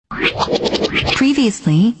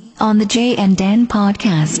Previously on the Jay and Dan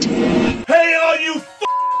podcast. Hey, all you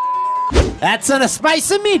That's on a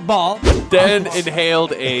spicy meatball. Dan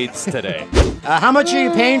inhaled AIDS today. How much are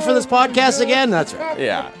you paying for this podcast again? That's right.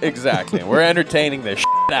 Yeah, exactly. We're entertaining the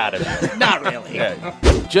out of you. Not really. Yeah.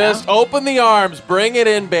 Just open the arms, bring it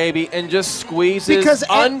in, baby, and just squeeze Because it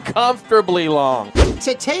uncomfortably long.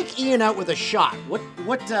 To take Ian out with a shot, what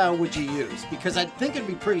would you use? Because I think it'd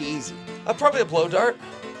be pretty easy. Probably a blow dart.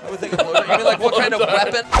 I would think a blow dart. You mean like what kind of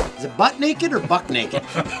weapon? Is it butt naked or buck naked?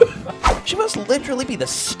 She must literally be the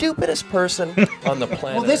stupidest person on the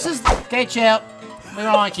planet. Well, this is... Okay, chill. We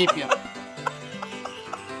don't want to keep you.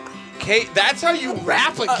 Kate, that's how you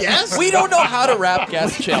rap a guest? We don't know how to rap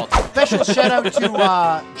guest chill. Special shout out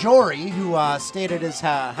to Jory, who stayed at his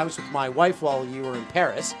house with my wife while you were in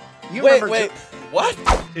Paris. You Wait, what?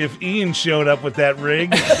 If Ian showed up with that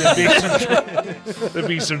rig, there'd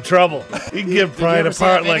be some trouble. He can get pried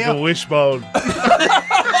apart like a wishbone.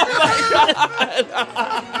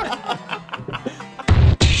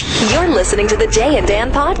 You're listening to the Jay and Dan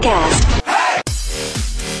podcast.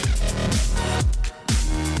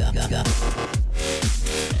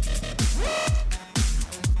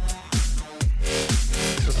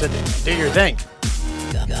 Supposed to do your thing.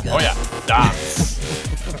 Oh, yeah. Dance.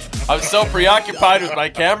 I was so preoccupied with my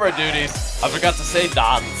camera duties, I forgot to say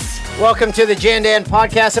dance. Welcome to the Jay and Dan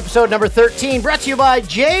podcast, episode number 13, brought to you by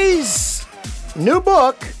Jay's new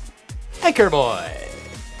book, Anchor Boy.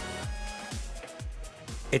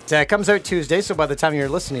 It comes out Tuesday, so by the time you're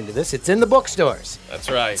listening to this, it's in the bookstores. That's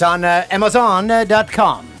right. It's on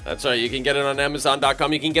Amazon.com. That's right. You can get it on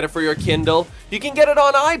Amazon.com. You can get it for your Kindle. You can get it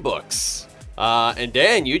on iBooks. And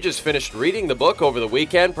Dan, you just finished reading the book over the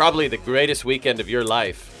weekend. Probably the greatest weekend of your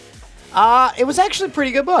life. It was actually a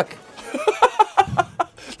pretty good book.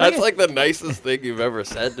 That's like the nicest thing you've ever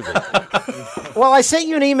said to me. Well, I sent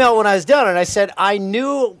you an email when I was done, and I said I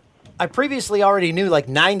previously already knew like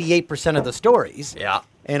 98% of the stories. Yeah.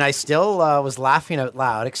 And I still was laughing out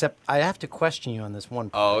loud, except I have to question you on this one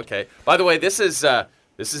part. Oh, okay. By the way, this is Zach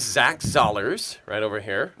Zollers right over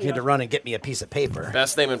here. You had to run and get me a piece of paper.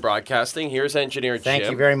 Best name in broadcasting. Here's engineer Jim.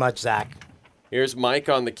 Thank you very much, Zach. Here's Mike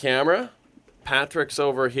on the camera. Patrick's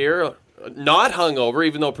over here. Not hungover,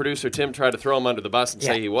 even though producer Tim tried to throw him under the bus and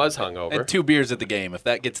say he was hungover. And 2 beers at the game. If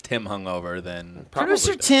that gets Tim hungover, then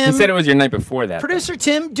Producer Tim. He said it was your night before that. Producer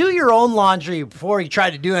Tim, do your own laundry before you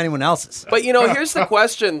try to do anyone else's. But, here's the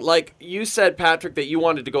question. Like, you said, Patrick, that you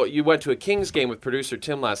went to a Kings game with producer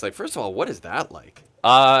Tim last night. First of all, what is that like?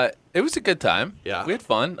 it was a good time. Yeah. We had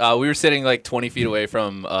fun. We were sitting like 20 feet away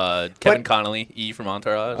from Kevin Connolly, E from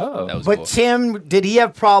Entourage. Oh. That was But cool. Tim, did he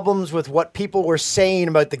have problems with what people were saying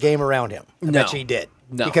about the game around him? I bet you he did.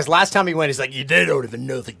 No. Because last time he went, he's like, you don't even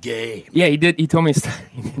know the game. Yeah, he did. He told me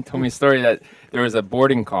a story that there was a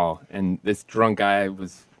boarding call, and this drunk guy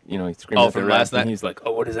was, he screamed at the from ref, last night? and he's like,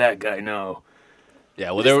 "Oh, what does that guy know?"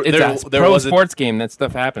 Yeah, well, It's a there pro was sports game. That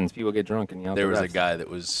stuff happens. People get drunk and yell. there at was the a refs. guy that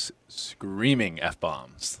was screaming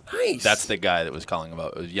F-bombs. Nice. That's the guy that was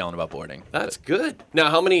yelling about boarding. That's good. Now,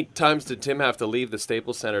 how many times did Tim have to leave the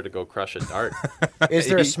Staples Center to go crush a dart? Is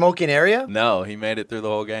there a smoking area? No, he made it through the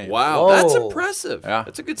whole game. Wow, Whoa. that's impressive. Yeah.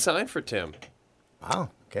 That's a good sign for Tim. Wow.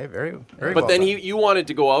 Okay, very, very But well then done. you wanted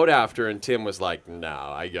to go out after, and Tim was like, no,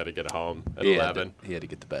 I got to get home at 11. He had to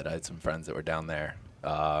get to bed. I had some friends that were down there.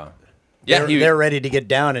 They're ready to get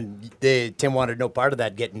down, and Tim wanted no part of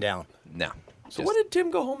that getting down. No. So what did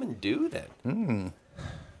Tim go home and do then?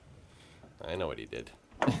 I know what he did.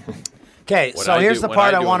 Okay, What so I here's do the when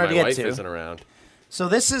part I do wanted when to my get wife to. Isn't around. So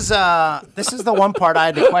this is the one part I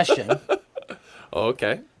had to question. Oh,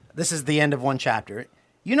 okay. This is the end of one chapter.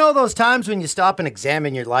 You know those times when you stop and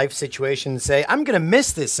examine your life situation and say, I'm going to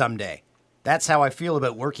miss this someday. That's how I feel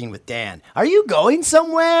about working with Dan. Are you going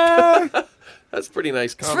somewhere? That's a pretty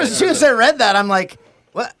nice comment. As soon as I read that, I'm like,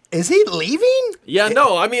 what? Is he leaving? Yeah,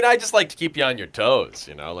 no, I mean, I just like to keep you on your toes,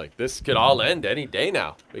 like this could all end any day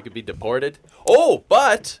now. We could be deported. Oh,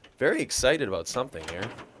 but very excited about something here.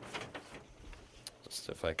 Just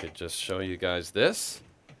if I could just show you guys this.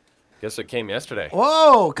 Guess what came yesterday?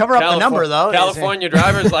 Whoa, cover up the number, though. California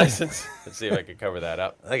driver's license. Let's see if I can cover that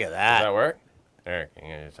up. Look at Does that. that work? There, can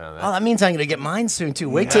you just tell that? Oh, that means I'm going to get mine soon, too.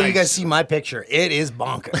 Wait till you guys see my picture. It is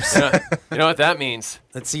bonkers. You know what that means?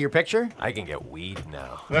 Let's see your picture. I can get weed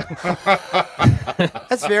now.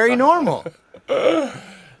 That's very normal.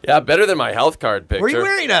 Yeah, better than my health card picture. Were you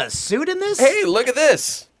wearing a suit in this? Hey, look at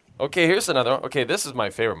this. Okay, here's another one. Okay, this is my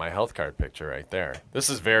favorite, my health card picture right there. This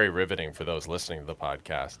is very riveting for those listening to the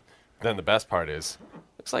podcast. Then the best part is,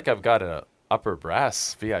 looks like I've got a upper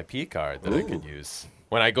brass VIP card that I could use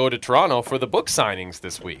when I go to Toronto for the book signings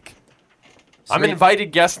this week. I'm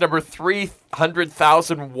invited guest number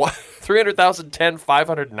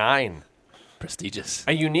 300,010,509. Prestigious.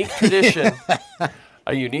 A unique tradition.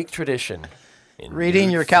 A unique tradition. Reading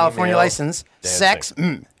your California license. dancing. Sex,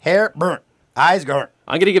 hair, burnt. Eyes, burnt.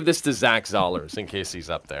 I'm going to give this to Zach Zollers in case he's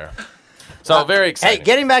up there. So very excited. Hey,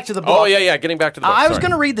 getting back to the book. Oh, yeah, getting back to the book. I was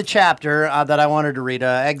going to read the chapter that I wanted to read,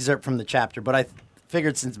 an excerpt from the chapter, but I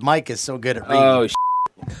figured since Mike is so good at reading,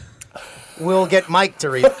 we'll get Mike to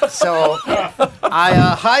read it. So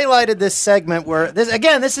I highlighted this segment where,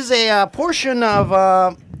 this is a portion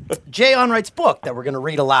of Jay Onright's book that we're going to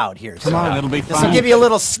read aloud here. Come on, it'll be fun. This will give you a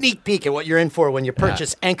little sneak peek at what you're in for when you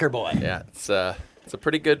purchase Anchor Boy. Yeah, it's a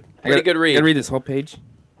pretty good read. I gotta read this whole page.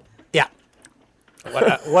 Yeah.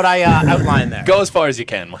 What I outlined there. Go as far as you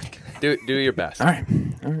can, Mike. Do your best. All right,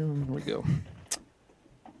 here we go.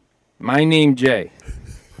 My name Jay.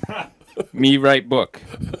 Me write book.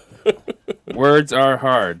 Words are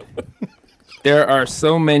hard. There are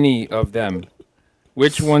so many of them.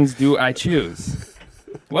 Which ones do I choose?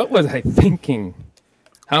 What was I thinking?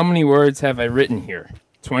 How many words have I written here?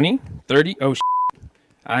 20? 30? Oh,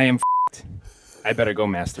 I am f***ed. I better go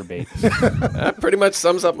masturbate. That pretty much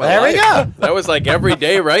sums up my There life. we go. That was like every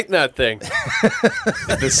day writing that thing.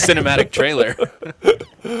 The cinematic trailer.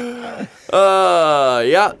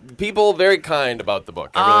 Yeah, people very kind about the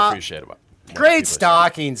book. I really appreciate it. Great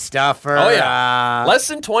stocking stuffer. Oh, yeah. Less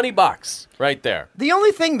than $20 right there. The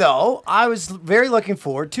only thing, though, I was very looking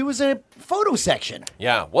forward to was a photo section.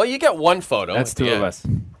 Yeah, well, you get one photo. That's at two the of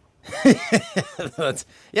end. us.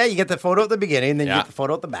 Yeah, you get the photo at the beginning, then you Yeah. get the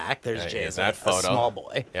photo at the back. There's Yeah, Jay, that a photo. small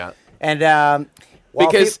boy. Yeah. And while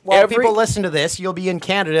Because while every- people listen to this, you'll be in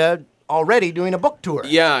Canada already doing a book tour.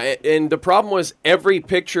 Yeah, and the problem was every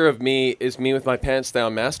picture of me is me with my pants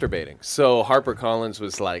down masturbating. So HarperCollins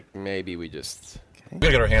was like, maybe we just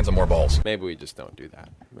gotta get our hands on more balls. don't do that.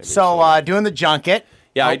 Maybe So doing the junket.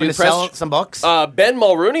 Yeah, I hoping do to press- sell some books. Ben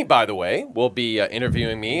Mulrooney, by the way, will be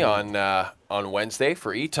interviewing me on Wednesday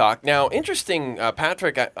for eTalk. Now, interesting,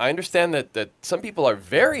 Patrick, I understand that some people are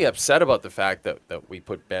very upset about the fact that we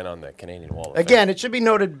put Ben on the Canadian Wall of Fame. Again, it should be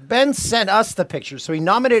noted, Ben sent us the picture, so he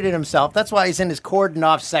nominated himself. That's why he's in his cordoned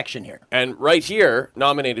off section here. And right here,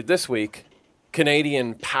 nominated this week,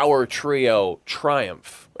 Canadian Power Trio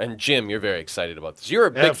Triumph. And Jim, you're very excited about this. You're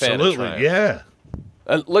a big fan of Triumph. Absolutely, yeah.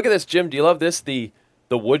 Look at this, Jim. Do you love this? The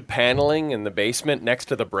wood paneling in the basement next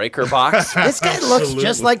to the breaker box. This guy looks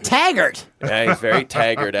just like Taggart. Yeah, he's very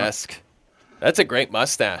Taggart-esque. That's a great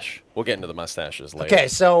mustache. We'll get into the mustaches later. Okay,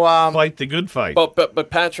 so Fight the good fight. But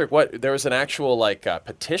Patrick, what? There was an actual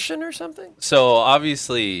petition or something? So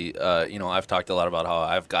obviously, I've talked a lot about how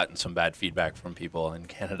I've gotten some bad feedback from people in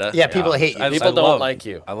Canada. Yeah, people hate you. People don't like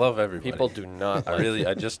you. I love everybody. People do not.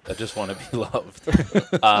 I just want to be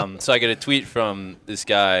loved. So I get a tweet from this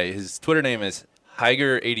guy. His Twitter name is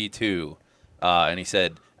Higer82, and he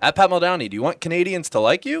said, "At Pat Muldowney, do you want Canadians to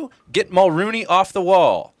like you? Get Mulrooney off the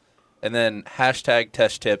wall." And then hashtag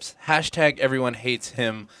test tips, hashtag everyone hates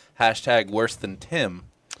him, hashtag worse than Tim.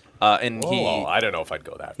 And I don't know if I'd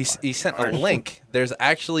go that far. he sent a link. There's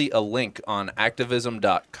actually a link on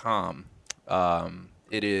activism.com.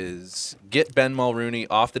 It is Get Ben Mulrooney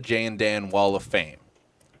Off the Jay and Dan Wall of Fame.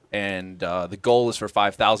 And the goal is for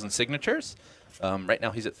 5,000 signatures. Right now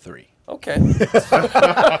he's at 3. Okay.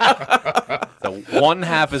 So one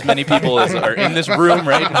half as many people as are in this room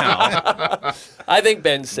right now. I think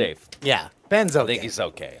Ben's safe. yeah, Ben's okay. I think he's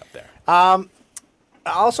okay up there. I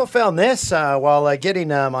also found this while getting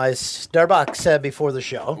my Starbucks before the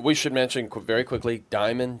show. We should mention very quickly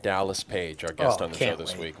Diamond Dallas Page, our guest Oh, on the show can't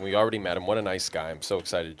this wait. week. We already met him. What a nice guy. I'm so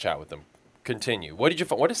excited to chat with him. Continue. What did you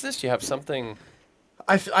find? What is this? You have something...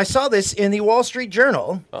 I saw this in the Wall Street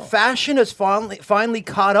Journal. Oh. Fashion has finally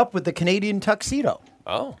caught up with the Canadian tuxedo.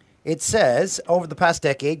 Oh. It says, over the past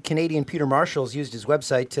decade, Canadian Peter Marshall's used his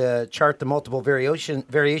website to chart the multiple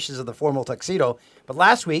variations of the formal tuxedo. But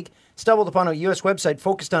last week, stumbled upon a U.S. website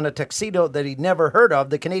focused on a tuxedo that he'd never heard of,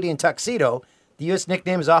 the Canadian tuxedo. The U.S.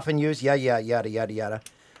 nickname is often used, yada, yada.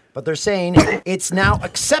 But they're saying it's now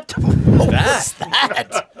acceptable. What was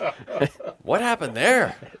that? What happened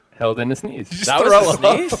there? Held in a sneeze. That was a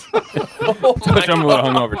sneeze? Oh my Which I'm a little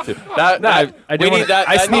hungover too. I didn't wanna-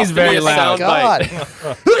 I that sneeze needs to very be a loud. sound bite.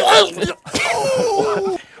 God.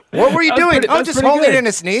 What were you That was doing? pretty- that I'm was just pretty holding good. in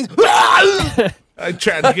a sneeze. I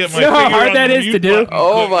tried to get my You know how finger hard on that the is to mute do? button.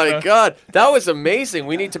 Oh my God. That was amazing.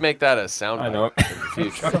 We need to make that a sound I bite know. in the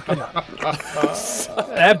future.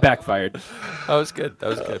 That backfired. That was good. That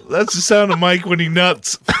was good. That's the sound of Mike when he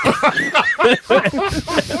nuts.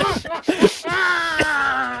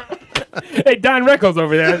 Hey, Don Rickles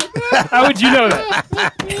over there. How would you know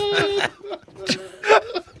that?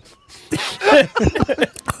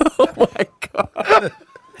 my God.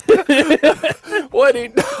 What he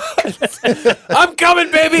does. I'm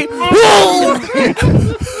coming, baby.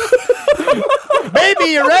 Baby,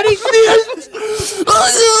 you ready?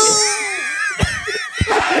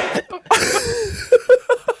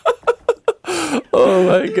 Oh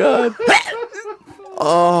my God.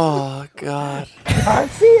 Oh God. I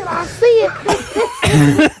see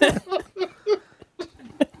it.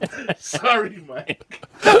 Sorry, Mike.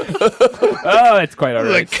 Oh, it's quite all The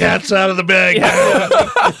right. cat's out of the bag.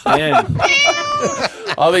 Man,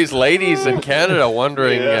 All these ladies in Canada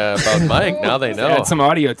wondering about Mike. Now they know. add some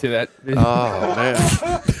audio to that. Oh man.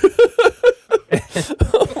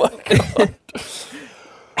 Oh my God.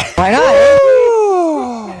 Why not?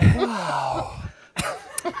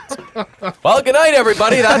 Well, good night,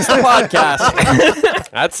 everybody. That's the podcast.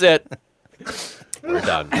 That's it. We're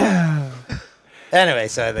done. Anyway,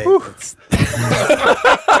 so I think it's,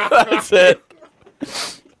 That's it.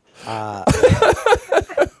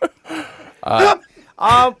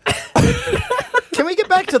 can we get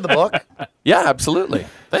back to the book? Yeah, absolutely.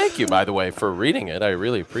 Thank you, by the way, for reading it. I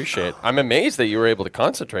really appreciate it. I'm amazed that you were able to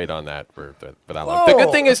concentrate on that for that long. The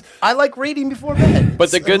good thing is, I like reading before bed.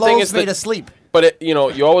 But the good thing is me that- to sleep. but it, you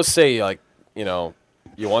always say like,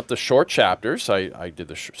 you want the short chapters. I did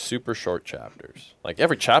the super short chapters. Like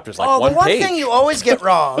every chapter is like one the one page thing you always get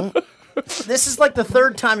wrong. This is like the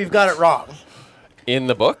third time you've got it wrong. in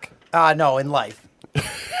the book. No, in life.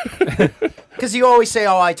 Because you always say,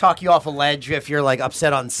 "Oh, I talk you off a ledge if you're like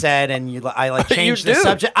upset on set," and I like change the do.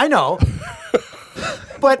 subject. I know,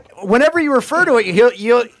 but whenever you refer to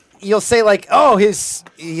it, you'll say like, "Oh,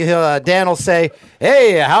 Dan will say,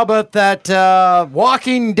 hey, how about that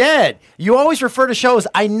Walking Dead?" You always refer to shows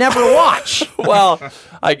I never watch. Well,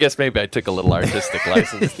 I guess maybe I took a little artistic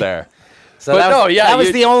license there. So But that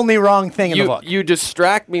was the only wrong thing in the book. You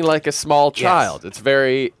distract me like a small child.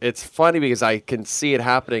 It's funny because I can see it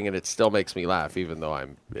happening and it still makes me laugh, even though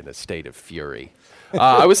I'm in a state of fury.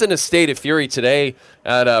 I was in a state of fury today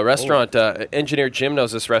at a restaurant. Engineer Jim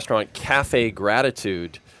knows this restaurant, Cafe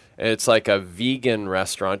Gratitude. It's like a vegan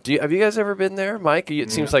restaurant. Have you guys ever been there, Mike?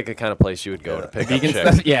 It seems like the kind of place you would go to pick up Vegan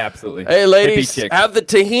chicks. stuff? Yeah, absolutely. Hey, ladies, Hippie chicks. have the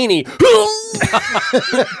tahini.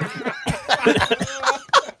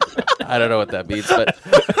 I don't know what that means, but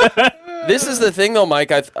this is the thing, though,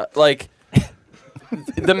 Mike. Like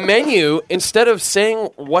the menu, instead of saying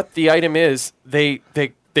what the item is, they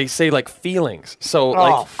say like feelings. So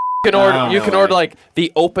like you can order like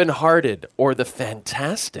the open-hearted, or the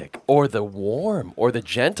fantastic, or the warm, or the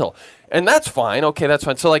gentle, and that's fine. Okay, that's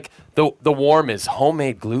fine. So like the warm is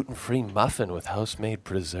homemade gluten-free muffin with house-made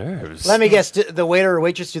preserves. Let me guess. The waiter or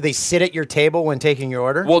waitress, do they sit at your table when taking your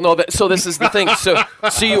order? Well, no. So this is the thing. So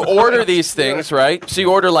you order these things, right? So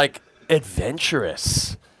you order like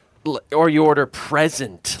adventurous, or you order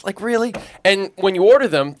present. Like really? And when you order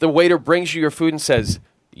them, the waiter brings you your food and says,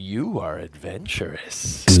 "You are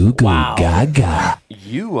adventurous. Wow. Gaga.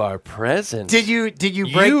 You are present. Did you break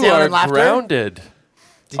you down are in laughter? grounded."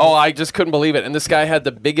 I just couldn't believe it. And this guy had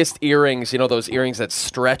the biggest earrings, those earrings that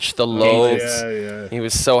stretch the lobes. Yeah. He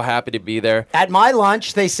was so happy to be there. At my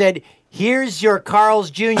lunch, they said, "Here's your Carl's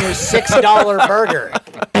Jr. $6 burger."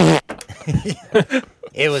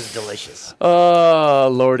 It was delicious. Oh,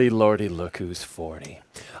 lordy, look who's 40.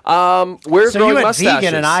 We're So growing you had mustaches.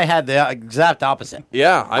 vegan, and I had the exact opposite.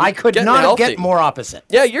 Yeah, I could not get more opposite.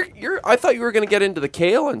 Yeah, I thought you were going to get into the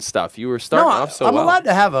kale and stuff. You were starting off so I'm well. allowed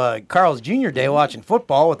to have a Carl's Jr. day watching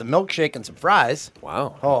football with a milkshake and some fries.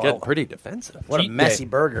 Wow, Oh, getting pretty defensive. What Cheat a messy day.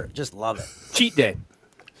 burger. Just love it. Cheat day.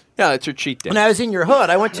 Yeah, it's your cheat day. When I was in your hood,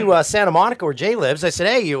 I went to Santa Monica where Jay lives. I said,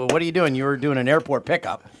 "Hey, what are you doing?" You were doing an airport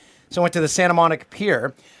pickup. So I went to the Santa Monica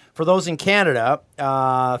Pier. For those in Canada,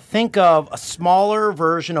 think of a smaller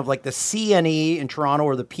version of like the CNE in Toronto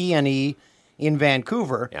or the PNE in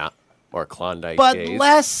Vancouver. Yeah, or Klondike But Gaze.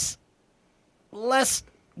 less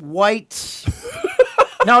white.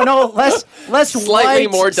 less Slightly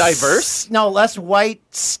white, more diverse? No, less white,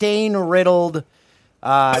 stain-riddled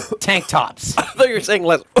tank tops. I thought you were saying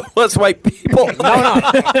less white people. No,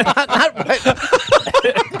 not white.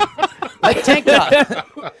 Like tank top.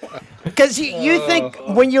 Because you think,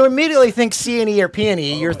 when you immediately think CNE or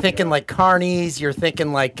PNE, you're thinking like carnies, you're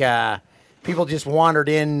thinking like people just wandered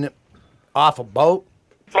in off a boat.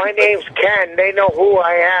 My name's Ken. They know who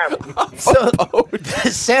I am. So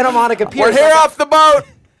Santa Monica Pier. We're here off the boat.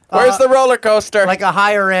 Where's the roller coaster? Like a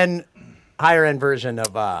higher end version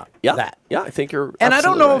of that. Yeah, I think you're. And I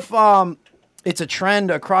don't absolutely know right. if it's a trend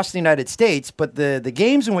across the United States, but the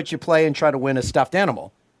games in which you play and try to win a stuffed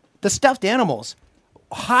animal, the stuffed animals,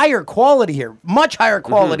 higher quality here, much higher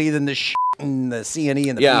quality than the and the C&E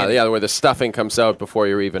and the Yeah, P&E. yeah, where the stuffing comes out before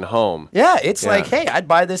you're even home. Yeah, it's Yeah. like, hey, I'd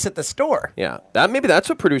buy this at the store. Yeah, maybe that's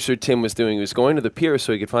what producer Tim was doing. He was going to the pier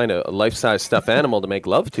so he could find a life-size stuffed animal to make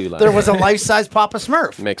love to. There was a life-size Papa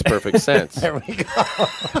Smurf. Makes perfect sense. There we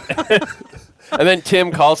go. And then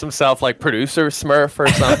Tim calls himself like producer Smurf or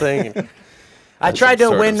something. I tried to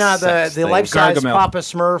sort win of the sex thing. life-size Gargamel. Papa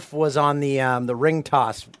Smurf was on the ring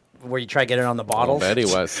toss where you try to get it on the I bottles. bet he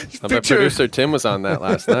was. I bet Picture- producer Tim was on that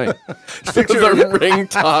last night. The ring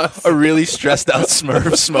toss. A really stressed out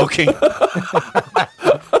Smurf smoking.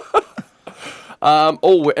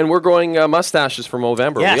 And we're growing mustaches for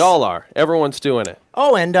Movember. Yes. We all are. Everyone's doing it.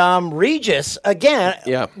 Oh, and Regis, again,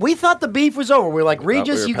 Yeah. we thought the beef was over. We are like, we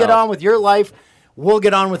Regis, were you get pals. on with your life, we'll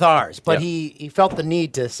get on with ours. But Yep. he felt the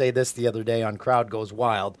need to say this the other day on Crowd Goes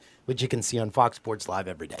Wild, which you can see on Fox Sports Live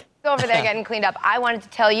every day. Over there getting cleaned up. I wanted to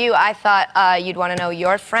tell you, I thought you'd want to know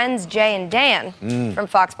your friends Jay and Dan from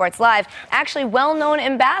Fox Sports Live, actually well-known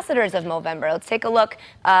ambassadors of Movember. Let's take a look,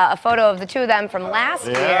 a photo of the two of them from last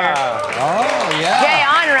year. Oh, yeah. Jay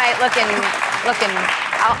Onright looking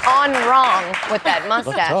on wrong with that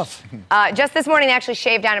mustache. tough. Just this morning, they actually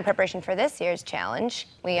shaved down in preparation for this year's challenge.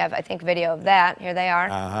 We have, I think, video of that. Here they are,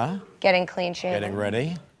 Uh-huh. getting clean shaven. Getting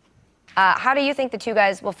ready. How do you think the two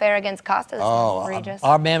guys will fare against Costa this Oh, morning, Regis?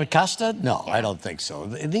 our man Costa? No, I don't think so.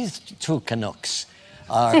 These two Canucks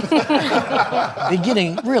are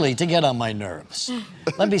beginning really to get on my nerves.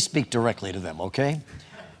 Let me speak directly to them, okay?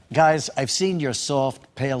 Guys, I've seen your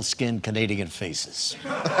soft, pale-skinned Canadian faces.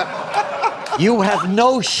 You have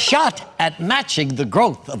no shot at matching the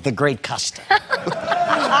growth of the great Costa.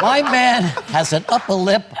 My man has an upper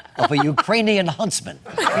lip of a Ukrainian huntsman.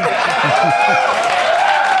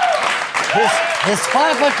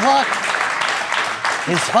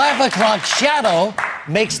 His 5 o'clock shadow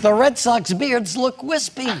makes the Red Sox beards look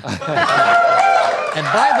wispy. And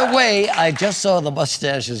by the way, I just saw the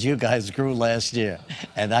mustaches you guys grew last year,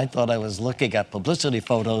 and I thought I was looking at publicity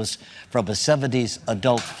photos from a 70s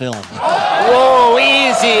adult film. Whoa,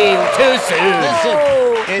 easy, too soon. Listen,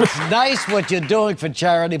 it's nice what you're doing for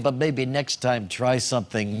charity, but maybe next time try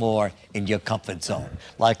something more in your comfort zone,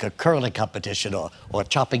 like a curling competition or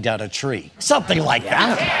chopping down a tree. Something like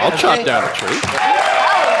that. I'll chop down a tree.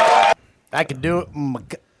 I could do it.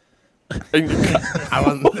 I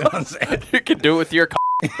wasn't saying. You can do it with your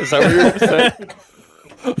Is that what you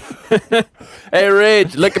were saying? Hey,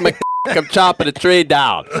 Rage, look at my I'm chopping a tree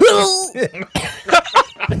down.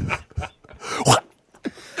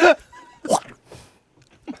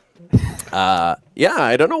 Yeah,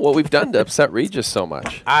 I don't know what we've done to upset Regis so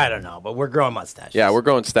much. I don't know, but we're growing mustaches. Yeah, we're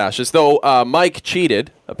growing stashes. Though Mike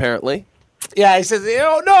cheated, apparently. Yeah, he says,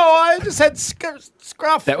 oh, no, I just had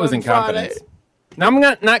scruff That was on incompetence. Friday. No, I'm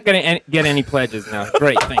not gonna get any pledges now.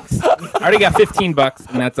 Great, thanks. I already got $15,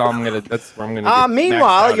 and that's all I'm gonna. That's where I'm gonna. Get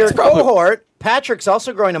Meanwhile, maxed your out at. cohort, Patrick's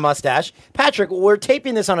also growing a mustache. Patrick, we're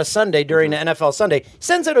taping this on a Sunday during the NFL Sunday.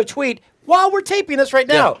 Sends out a tweet while we're taping this right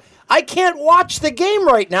now. Yeah. I can't watch the game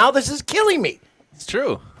right now. This is killing me. It's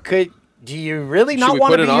true. Do you really Should not we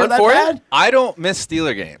want put to it be here on that for you? bad? I don't miss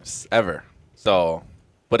Steeler games ever. So,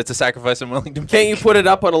 but it's a sacrifice I'm willing to make. Can't you put it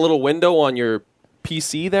up on a little window on your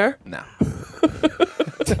PC there? No.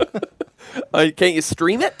 Can't you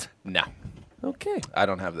stream it? No. Okay. I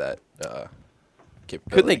don't have that capability.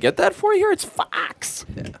 Couldn't they get that for you here? It's Fox.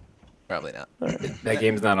 Yeah. Probably not. That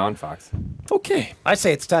game's not on Fox. Okay. I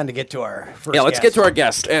say it's time to get to our first Yeah, let's guest. get to our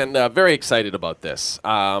guest, and very excited about this.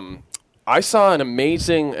 I saw an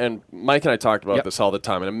amazing, and Mike and I talked about this all the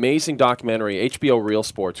time, an amazing documentary, HBO Real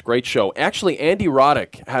Sports, great show. Actually, Andy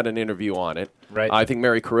Roddick had an interview on it. Right. I think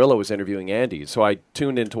Mary Carrillo was interviewing Andy, so I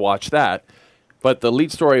tuned in to watch that. But the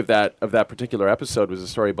lead story of that particular episode was a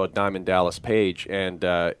story about Diamond Dallas Page and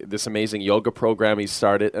this amazing yoga program he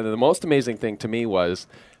started. And the most amazing thing to me was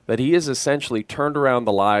that he has essentially turned around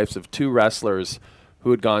the lives of two wrestlers who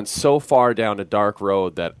had gone so far down a dark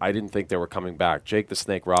road that I didn't think they were coming back. Jake the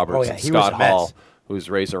Snake Roberts and he was Scott a mess. Hall, who's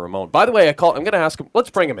Razor Ramon. By the way, I'm going to ask him. Let's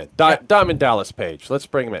bring him in. Diamond Dallas Page. Let's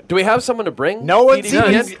bring him in. Do we have someone to bring? No one's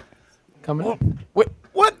DDP in. Coming up. Wait,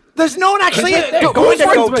 what? There's no one actually in. Go Going to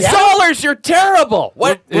for go it. get him? Dollars, you're terrible.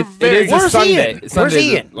 What? It is a Where's Sunday. Ian? Sunday's Where's a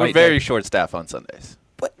Ian? We're light very day. short staff on Sundays.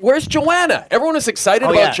 But where's Joanna? Everyone was excited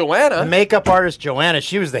Oh, about yeah. Joanna. The makeup artist Joanna.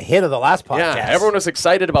 She was the hit of the last podcast. Yeah, everyone was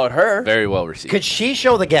excited about her. Very well received. Could she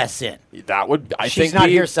show the guests in? That would, I She's think, not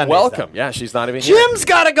be here Sundays, welcome. though. Yeah, she's not even here. Jim's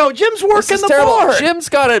got to go. Jim's This working is the terrible. board. Jim's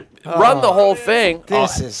got to run the whole thing.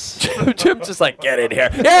 This is. Jim's just like, get in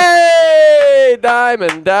here. Yay!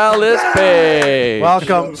 Diamond Dallas Page.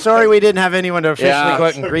 Welcome. Sorry we didn't have anyone to officially Yeah. go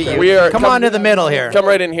out and greet you. We are- come on to the middle here. Come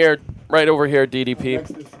right in here, right over here,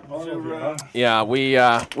 DDP. Yeah, we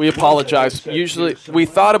apologize. Usually, we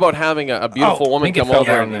thought about having a beautiful woman come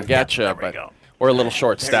over and get you, but we're a little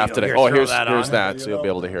short-staffed today. Oh, here's that, so you'll be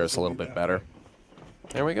able to hear us a little bit better.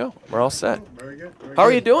 There we go. We're all set. Very good. How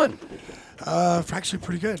are you doing? Actually,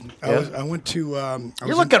 pretty good. I went to.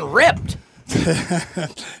 You're looking ripped.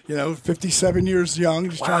 57 years young,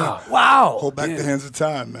 just trying to hold back the hands of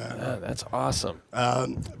time, man. Yeah, that's awesome.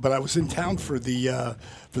 But I was in town for the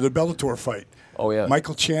Bellator fight. Oh yeah.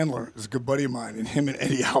 Michael Chandler is a good buddy of mine, and him and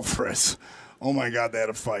Eddie Alvarez. Oh my God, they had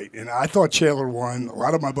a fight, and I thought Chandler won. A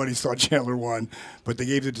lot of my buddies thought Chandler won, but they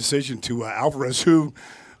gave the decision to Alvarez, who,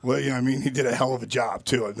 he did a hell of a job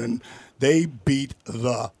too. And then they beat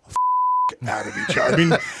the out of each other. I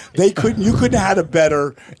mean, you couldn't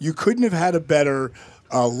have had a better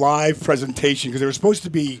live presentation, because there was supposed to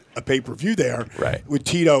be a pay-per-view there, right, with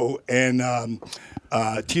Tito and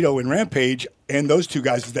Rampage, and those two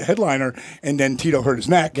guys as the headliner, and then Tito hurt his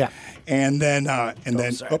neck, and then I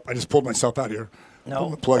just pulled myself out here.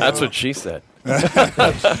 No, that's what she said.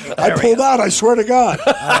 I pulled out, I swear to God.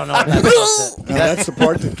 I don't know what that is. That's the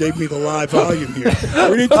part that gave me the live volume here.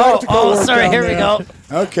 We need tactical work sorry, down here we there. go.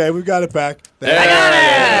 Okay, we've got it back. I got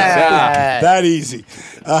it! That easy.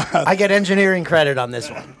 I get engineering credit on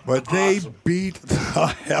this one. But they beat the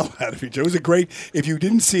hell out of each other. It was a great, if you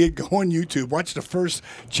didn't see it, go on YouTube. Watch the first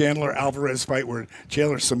Chandler-Alvarez fight where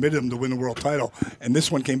Chandler submitted him to win the world title, and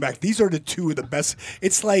this one came back. These are the two of the best.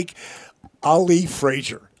 It's like Ali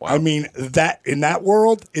Frazier. Wow. I mean, that in that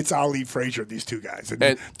world, it's Ali Frazier, these two guys.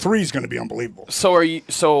 And 3 is going to be unbelievable. So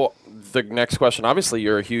the next question, obviously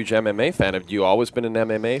you're a huge MMA fan. Have you always been an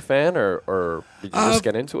MMA fan, or did you just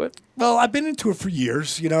get into it? Well, I've been into it for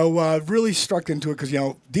years. I've really struck into it because,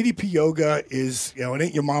 DDP yoga is, it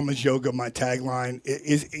ain't your mama's yoga, my tagline,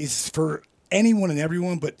 is for anyone and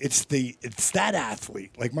everyone, but it's that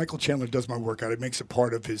athlete. Like Michael Chandler does my workout. It makes it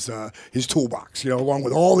part of his toolbox, along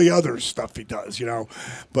with all the other stuff he does,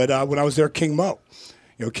 But when I was there, King Mo,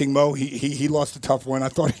 King Mo, he lost a tough one. I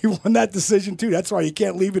thought he won that decision too. That's why you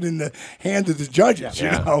can't leave it in the hands of the judges,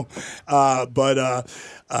 But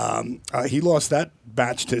he lost that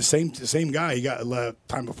match to the same guy he got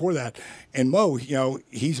time before that. And Mo,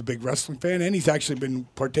 he's a big wrestling fan, and he's actually been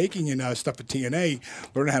partaking in stuff at TNA,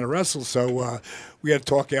 learning how to wrestle. So we had to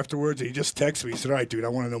talk afterwards, and he just texted me. He said, "All right, dude, I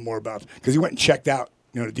want to know more about," because he went and checked out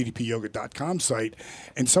the ddpyoga.com site,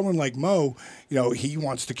 and someone like Mo, he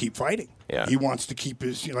wants to keep fighting. Yeah. He wants to keep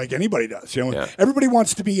his, like anybody does. Everybody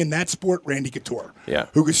wants to be in that sport, Randy Couture,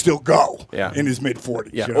 who could still go in his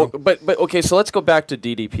mid-40s. Yeah. But okay, so let's go back to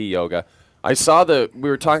DDP Yoga. I saw the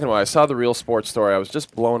Real Sports story. I was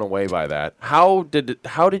just blown away by that. How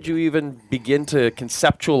did you even begin to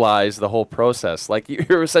conceptualize the whole process? Like,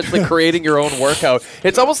 you're essentially creating your own workout.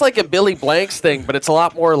 It's almost like a Billy Blanks thing, but it's a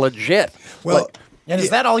lot more legit. Well, and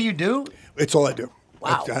is that all you do? It's all I do.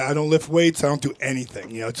 Wow. I don't lift weights. I don't do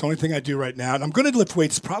anything. It's the only thing I do right now. And I'm going to lift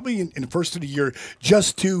weights probably in the first of the year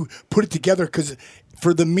just to put it together, because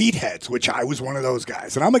for the meatheads, which I was one of those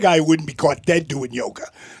guys. And I'm a guy who wouldn't be caught dead doing yoga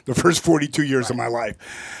the first 42 years of my life.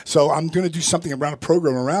 So I'm going to do something around a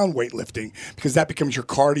program around weightlifting, because that becomes your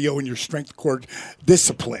cardio and your strength core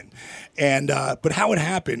discipline. And but how it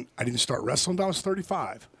happened, I didn't start wrestling until I was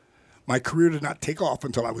 35. My career did not take off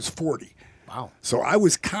until I was 40. Wow. So I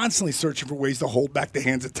was constantly searching for ways to hold back the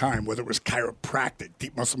hands of time, whether it was chiropractic,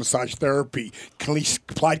 deep muscle massage therapy,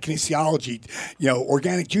 applied kinesiology,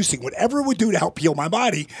 organic juicing, whatever it would do to help heal my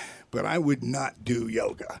body, but I would not do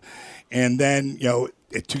yoga. And then,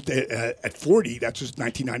 at 40, that was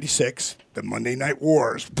 1996, the Monday Night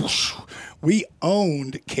Wars. We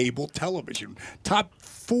owned cable television.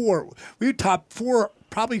 We were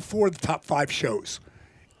probably 4 of the top 5 shows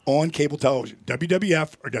on cable television,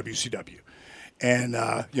 WWF or WCW. And,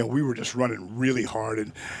 we were just running really hard,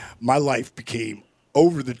 and my life became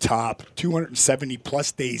over the top, 270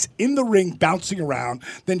 plus days in the ring, bouncing around,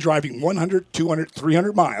 then driving 100, 200,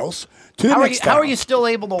 300 miles to the next town. How are you still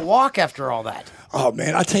able to walk after all that? Oh,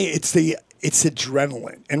 man, I'll tell you, it's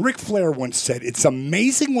adrenaline. And Ric Flair once said, it's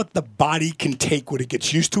amazing what the body can take when it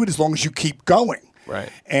gets used to it, as long as you keep going. Right.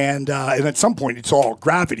 And at some point, it's all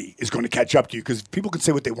gravity is going to catch up to you, because people can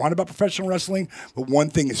say what they want about professional wrestling, but one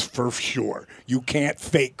thing is for sure. You can't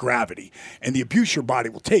fake gravity. And the abuse your body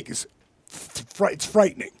will take is it's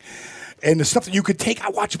frightening. And the stuff that you could take,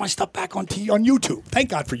 I watch my stuff back on YouTube.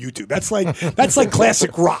 Thank God for YouTube. That's like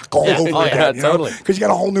classic rock all over again. Totally. Because you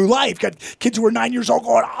got a whole new life. You got kids who are 9 years old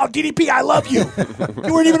going, "Oh, DDP, I love you."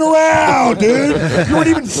 You weren't even around, dude. You weren't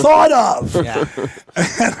even thought of.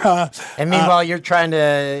 Yeah. And meanwhile, you're trying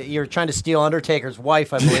to steal Undertaker's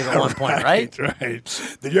wife, I believe, at one point, right?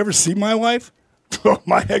 Right. Did you ever see my wife?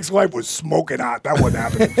 My ex-wife was smoking hot. That wasn't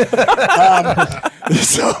happening.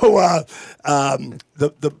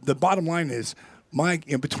 The bottom line is,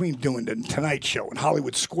 in between doing the Tonight Show and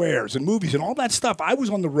Hollywood Squares and movies and all that stuff, I was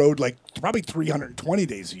on the road like probably 320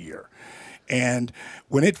 days a year. And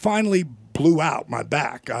when it finally blew out my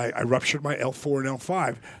back, I ruptured my L4 and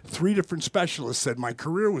L5. 3 different specialists said my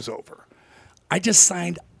career was over. I just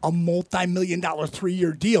signed a multi-million-dollar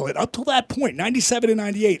 3-year deal. And up till that point, 97 and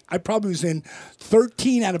 98, I probably was in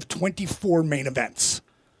 13 out of 24 main events,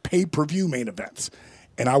 pay-per-view main events.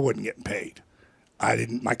 And I wasn't getting paid.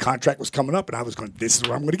 My contract was coming up, and I was going, this is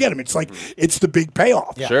where I'm going to get him. It's like, it's the big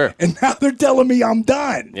payoff. Yeah. Sure. And now they're telling me I'm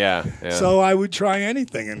done. Yeah. So I would try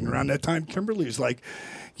anything. And around that time, Kimberly was like,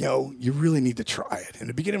 you really need to try it. In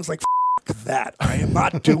the beginning, I was like, that. I am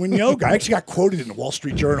not doing yoga. I actually got quoted in the Wall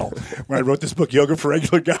Street Journal when I wrote this book, Yoga for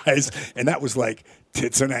Regular Guys, and that was like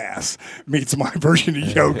tits and ass meets my version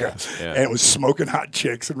of yoga. And it was smoking hot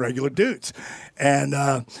chicks and regular dudes. And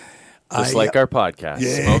just like our podcast.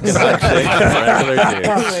 Yeah. Smoking hot chicks and regular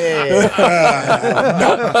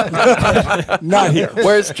dudes. Not here.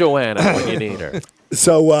 Where's Joanna when you need her?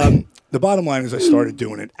 So the bottom line is I started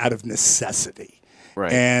doing it out of necessity.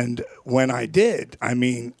 Right. And when I did, I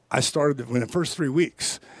started in the first 3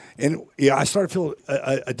 weeks. And I started to feel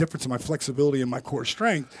a difference in my flexibility and my core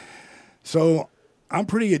strength. So I'm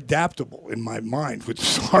pretty adaptable in my mind, which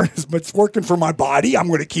is hard as it's working for my body. I'm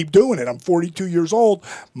going to keep doing it. I'm 42 years old.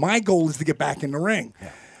 My goal is to get back in the ring.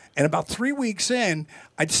 Yeah. And about 3 weeks in,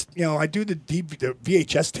 I do the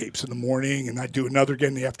VHS tapes in the morning, and I do another again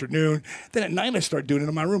in the afternoon. Then at night, I start doing it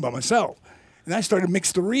in my room by myself. And I started to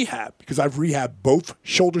mix the rehab because I've rehabbed both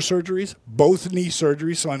shoulder surgeries, both knee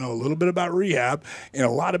surgeries, so I know a little bit about rehab and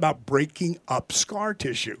a lot about breaking up scar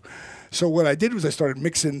tissue. So what I did was I started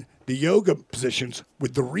mixing the yoga positions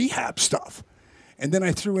with the rehab stuff. And then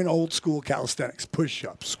I threw in old school calisthenics,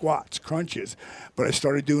 push-ups, squats, crunches, but I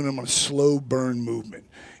started doing them on a slow burn movement.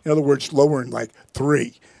 In other words, lowering like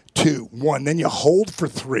 3, 2, 1. Then you hold for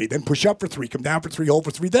 3. Then push up for 3. Come down for 3. Hold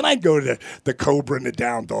for 3. Then I'd go to the cobra and the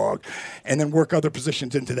down dog, and then work other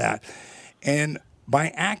positions into that. And by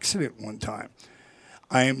accident, one time,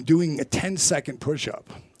 I am doing a 10-second push-up,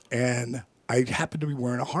 and I happened to be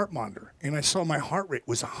wearing a heart monitor, and I saw my heart rate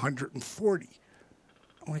was 140.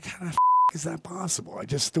 I'm like, how the is that possible? I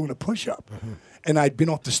just doing a push-up, and I'd been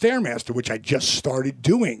off the Stairmaster, which I just started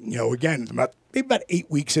doing. Again, maybe about 8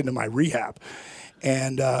 weeks into my rehab.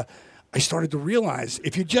 And I started to realize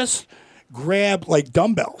if you just grab like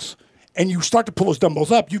dumbbells and you start to pull those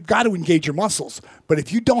dumbbells up, you've got to engage your muscles. But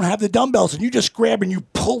if you don't have the dumbbells and you just grab and you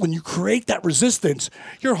pull and you create that resistance,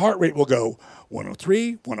 your heart rate will go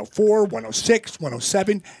 103, 104, 106,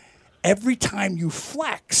 107. Every time you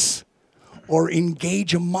flex or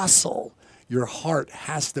engage a muscle, your heart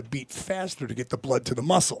has to beat faster to get the blood to the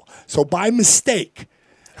muscle. So by mistake,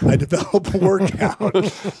 I developed a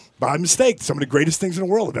workout by mistake. Some of the greatest things in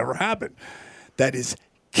the world have ever happened. That is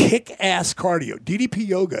kick-ass cardio. DDP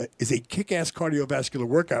yoga is a kick-ass cardiovascular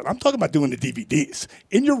workout. I'm talking about doing the DVDs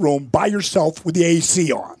in your room by yourself with the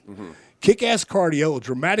AC on. Mm-hmm. Kick-ass cardio will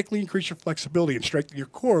dramatically increase your flexibility and strengthen your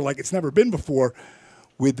core like it's never been before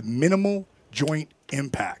with minimal joint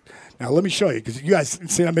impact. Now, let me show you, because you guys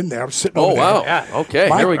see I'm in there. I'm sitting over there. Oh, wow. Yeah. Okay,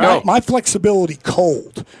 here we go. My flexibility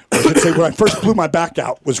cold, I should say, when I first blew my back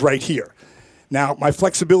out, was right here. Now, my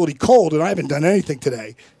flexibility cold, and I haven't done anything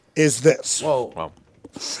today, is this. Whoa. Wow.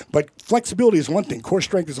 But flexibility is one thing. Core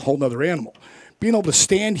strength is a whole other animal. Being able to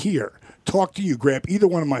stand here, talk to you, grab either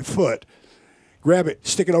one of my foot, grab it,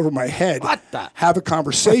 stick it over my head, have a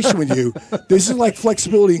conversation with you. This is like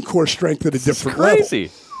flexibility and core strength at a different level. Crazy.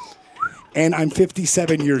 And I'm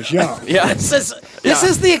 57 years young. Yeah. This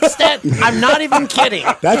is the extent. I'm not even kidding.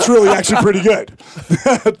 That's really actually pretty good.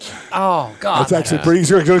 Oh, God. That's actually pretty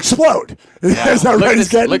easy. It's going to explode. Yeah. Is that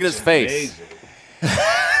Look, right? look at his face.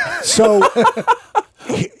 So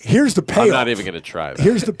here's the payoff. I'm not even going to try that.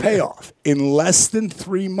 Here's the payoff. In less than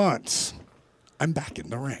 3 months, I'm back in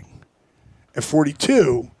the ring. At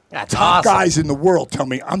 42, that's top awesome. guys in the world tell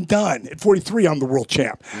me I'm done. At 43, I'm the world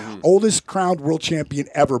champ. Mm-hmm. Oldest crowned world champion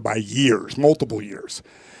ever by years, multiple years.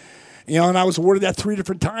 And I was awarded that 3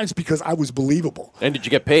 different times because I was believable. And did you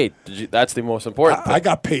get paid? That's the most important thing. I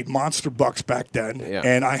got paid monster bucks back then,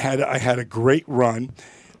 and I had a great run.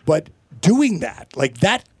 But doing that, like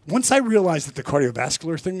that, once I realized that the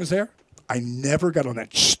cardiovascular thing was there, I never got on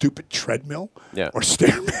that stupid treadmill or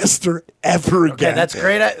Stairmaster ever again. Okay, that's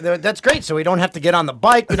great. That's great. So we don't have to get on the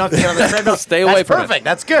bike. We don't have to get on the treadmill. Stay away from it. Perfect.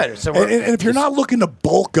 That's good. So and if you're not looking to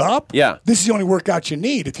bulk up, this is the only workout you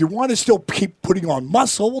need. If you want to still keep putting on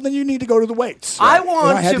muscle, well, then you need to go to the weights. I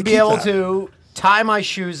want to be able to tie my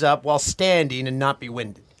shoes up while standing and not be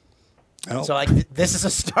winded. Oh. So, this is a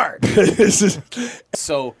start.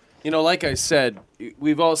 So, like I said,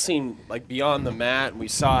 we've all seen Beyond the Mat, and we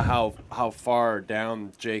saw how far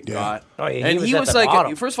down Jake got. Oh, yeah, and he was at the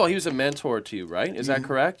bottom. First of all, he was a mentor to you, right? Is that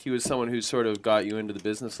correct? He was someone who sort of got you into the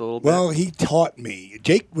business a little bit. Well, he taught me.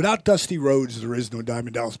 Jake, without Dusty Rhodes, there is no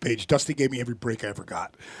Diamond Dallas Page. Dusty gave me every break I ever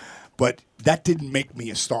got. But that didn't make me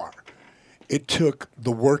a star. It took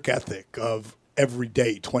the work ethic of every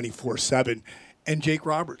day, 24/7, and Jake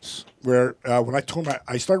Roberts. Where when I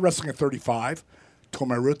started wrestling at 35, tore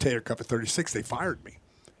my rotator cuff at 36, they fired me.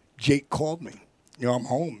 Jake called me. I'm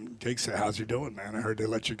home. Jake said, "How's you doing, man? I heard they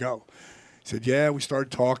let you go." He said, "Yeah." We started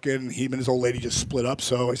talking. He and his old lady just split up.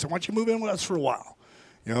 So I said, "Why don't you move in with us for a while?"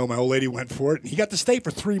 My old lady went for it. And he got to stay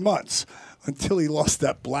for 3 months until he lost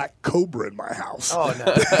that black cobra in my house. Oh,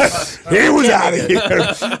 no. He was out of here.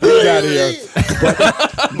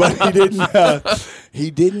 But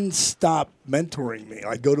he didn't stop mentoring me.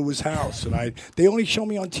 I'd go to his house, and they only show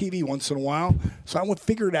me on TV once in a while, so I would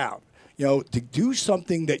figure it out. To do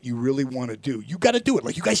something that you really want to do, you got to do it.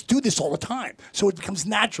 Like, you guys do this all the time, so it becomes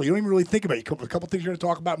natural. You don't even really think about it. You come up with a couple things you're going to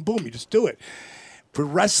talk about, and boom, you just do it. For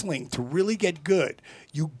wrestling to really get good,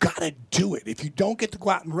 you got to do it. If you don't get to go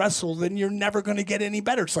out and wrestle, then you're never going to get any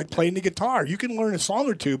better. It's like playing the guitar. You can learn a song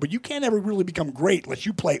or two, but you can't ever really become great unless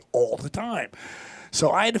you play all the time. So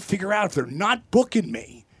I had to figure out, if they're not booking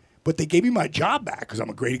me, but they gave me my job back because I'm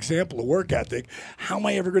a great example of work ethic, how am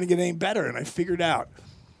I ever going to get any better? And I figured out,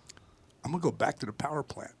 I'm going to go back to the power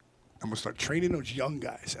plant. I'm going to start training those young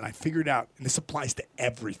guys. And I figured out, and this applies to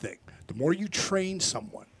everything, the more you train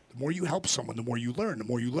someone, the more you help someone, the more you learn. The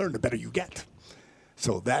more you learn, the better you get.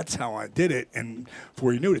 So that's how I did it. And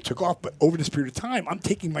before you knew it took off. But over this period of time, I'm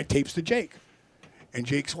taking my tapes to Jake. And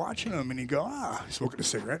Jake's watching them, and he go, smoking a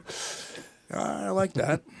cigarette. I like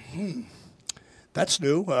that. That's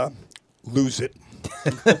new. Lose it.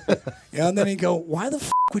 And then he go, why the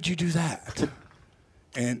f*** would you do that?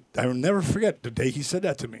 And I will never forget the day he said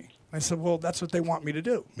that to me. I said, well, that's what they want me to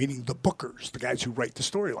do, meaning the bookers, the guys who write the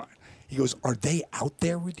storyline. He goes, are they out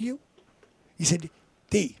there with you? He said,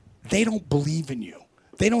 D, they don't believe in you.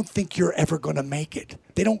 They don't think you're ever going to make it.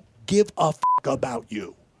 They don't give a f*** about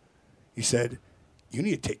you. He said, you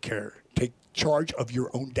need to take charge of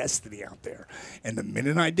your own destiny out there. And the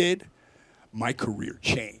minute I did, my career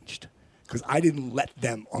changed. Because I didn't let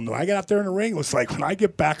them, when I got out there in the ring, it was like, when I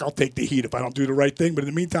get back, I'll take the heat if I don't do the right thing. But in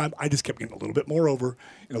the meantime, I just kept getting a little bit more over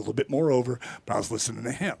and a little bit more over. But I was listening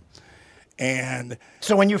to him. And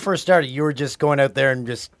so when you first started, you were just going out there and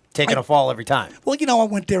just taking a fall every time. Well, I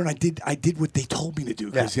went there and I did what they told me to do.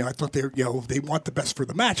 Because I thought they want the best for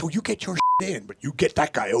the match. Well, you get your in, but you get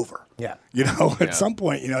that guy over. Yeah. At some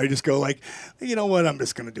point, you just go like, you know what, I'm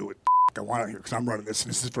just going to do it. I want to here because I'm running this, and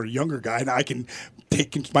this is for a younger guy, and I can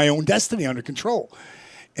take my own destiny under control.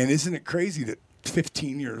 And isn't it crazy that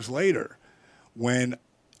 15 years later, when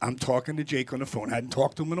I'm talking to Jake on the phone, I hadn't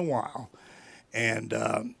talked to him in a while, and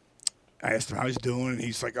I asked him how he's doing, and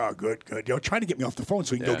he's like, "Oh, good. Trying to get me off the phone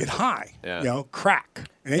so he can go get high, crack."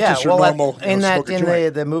 And it's just your normal. In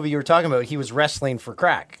the movie you were talking about, he was wrestling for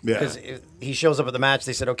crack because he shows up at the match.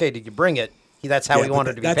 They said, "Okay, did you bring it?" That's how he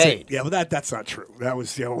wanted to be paid. But that's not true. That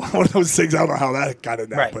was one of those things. I don't know how that got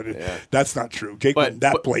in there, but that's not true. Jake wasn't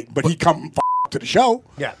that blatant, but he come to the show.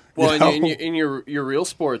 Yeah. Well, in your real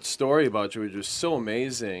sports story about you, which was so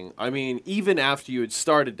amazing. I mean, even after you had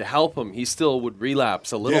started to help him, he still would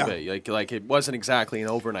relapse a little bit. Like it wasn't exactly an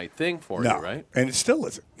overnight thing for you, right? And it still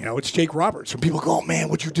isn't. It's Jake Roberts. When people go, "Oh man,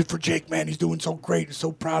 what you did for Jake, man, he's doing so great. I'm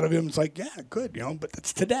so proud of him." It's like, yeah, good, but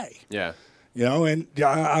that's today. Yeah. Jake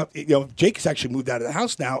has actually moved out of the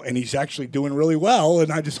house now, and he's actually doing really well,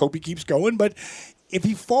 and I just hope he keeps going. But if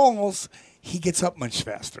he falls, he gets up much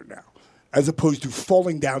faster now, as opposed to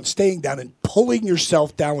falling down, staying down, and pulling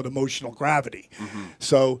yourself down with emotional gravity. Mm-hmm.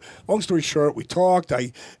 So, long story short, we talked.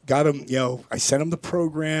 I got him, I sent him the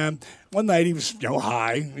program. One night he was,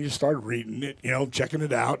 high, and he just started reading it, checking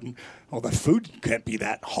it out, and that food can't be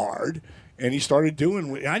that hard. And he started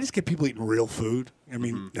doing. I just get people eating real food. I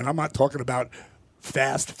mean, and I'm not talking about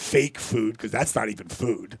fast, fake food because that's not even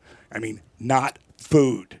food. I mean, not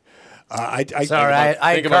food. I had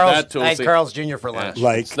Carl's Jr. for lunch.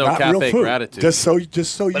 Like no not cafe real food. gratitude. Just so you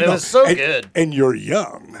know. But it was so good. And you're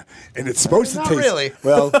young, and it's supposed to taste. Really.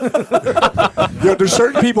 Well, there's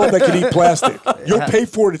certain people that can eat plastic. You'll pay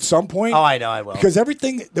for it at some point. Oh, I know, I will. Because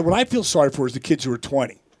everything that what I feel sorry for is the kids who are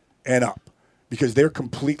 20 and up. Because they're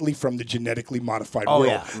completely from the genetically modified world.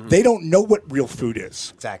 Yeah. Mm-hmm. They don't know what real food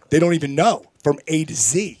is. Exactly. They don't even know from A to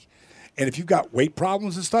Z. And if you've got weight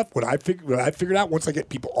problems and stuff, what I figured out once I get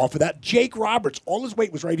people off of that, Jake Roberts, all his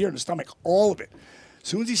weight was right here in the stomach, all of it. As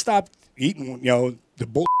soon as he stopped eating, the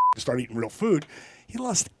bull, started eating real food, he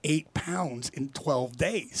lost 8 pounds in 12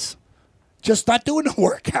 days. Just not doing the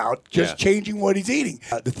workout, just changing what he's eating.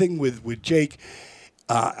 The thing with Jake,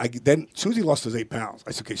 then as soon as he lost those 8 pounds,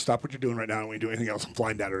 I said, okay, stop what you're doing right now. I don't want you to do anything else. I'm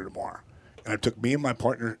flying down there tomorrow. And I took me and my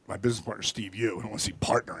partner, my business partner, Steve Yu. I don't want to see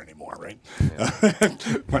partner anymore, right? Yeah.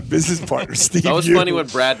 My business partner, Steve Yu. That was funny when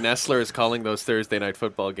Brad Nessler is calling those Thursday night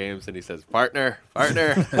football games and he says, partner.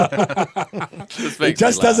 It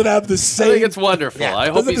just doesn't have the same. I think it's wonderful. I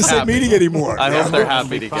hope he's happy. Meeting anymore. I hope they're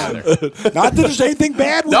happy together. Not that there's anything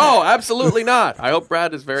bad with No, absolutely not. I hope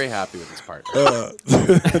Brad is very happy with his partner.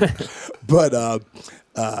 But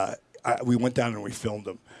we went down and we filmed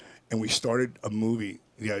them. And we started a movie.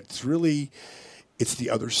 Yeah, it's the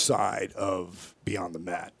other side of Beyond the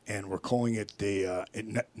Mat, and we're calling it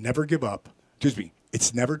Never Give Up. Excuse me,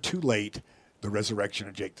 it's Never Too Late, the Resurrection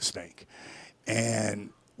of Jake the Snake.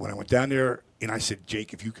 And when I went down there, and I said,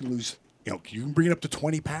 Jake, if you can lose, you can bring it up to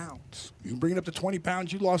 20 pounds. You can bring it up to 20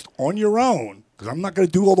 pounds you lost on your own, because I'm not going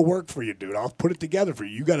to do all the work for you, dude. I'll put it together for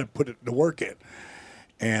you. You got to put the work in.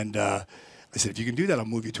 And I said, if you can do that, I'll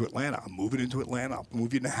move you to Atlanta. I'm moving into Atlanta. I'll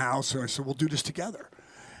move you in the house. And I said, we'll do this together.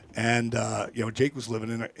 And, Jake was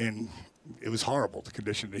living in it was horrible, the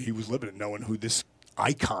condition that he was living in, knowing who this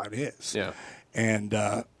icon is. Yeah. And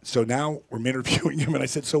so now we're interviewing him. And I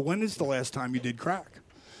said, so when is the last time you did crack?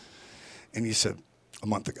 And he said, a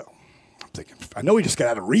month ago. I'm thinking, I know he just got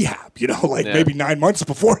out of rehab, maybe 9 months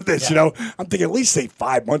before this, I'm thinking at least say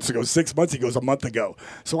 5 months ago, 6 months. He goes, a month ago.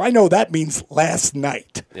 So I know that means last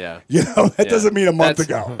night. Yeah. That doesn't mean a month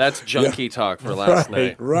ago. That's junkie talk for last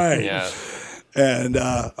night. Right. Yeah. And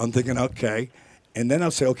I'm thinking, okay. And then I'll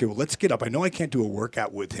say, okay, well, let's get up. I know I can't do a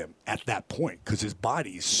workout with him at that point because his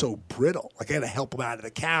body is so brittle. Like I had to help him out of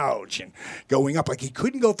the couch and going up. Like he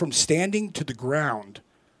couldn't go from standing to the ground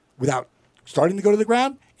without starting to go to the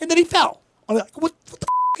ground. And then he fell. I'm like, what the f***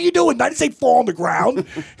 are you doing? I didn't say fall on the ground.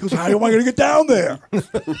 He goes, how am I going to get down there?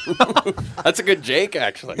 That's a good Jake,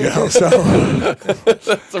 actually. That's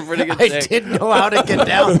a pretty good Jake. I didn't know how to get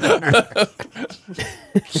down there.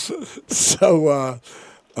 So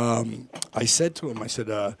I said to him,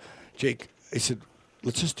 Jake, I said,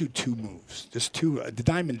 let's just do 2 moves. Just 2. The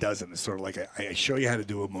Diamond Dozen is sort of like I show you how to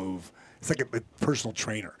do a move. It's like a personal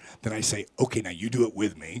trainer. Then I say, okay, now you do it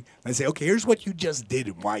with me. And I say, okay, here's what you just did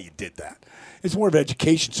and why you did that. It's more of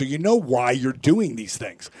education, so you know why you're doing these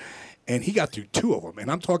things. And he got through 2 of them,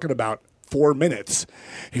 and I'm talking about 4 minutes.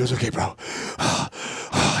 He goes, okay, bro,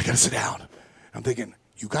 I got to sit down. I'm thinking,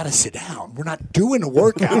 you got to sit down. We're not doing a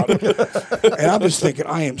workout. And I'm just thinking,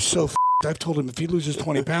 I am so f***ed. I've told him if he loses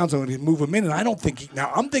 20 pounds, I'm going to move him in, and I don't think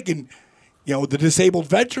now I'm thinking, the disabled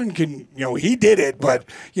veteran can, he did it, but,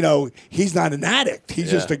 he's not an addict.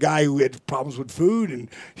 He's just a guy who had problems with food, and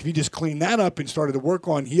if he just cleaned that up and started to work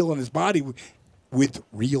on healing his body with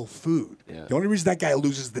real food. Yeah. The only reason that guy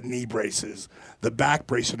loses the knee braces, the back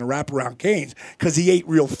brace, and the wraparound canes, because he ate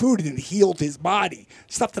real food and healed his body.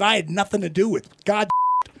 Stuff that I had nothing to do with. God,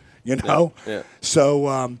 Yeah. So,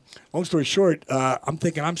 long story short, I'm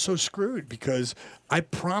thinking I'm so screwed because I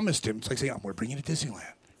promised him. It's like saying, we're bringing you to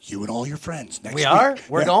Disneyland. You and all your friends next week. We are?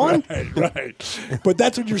 We're going? Right. But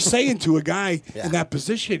that's what you're saying to a guy in that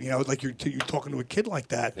position, like you're talking to a kid like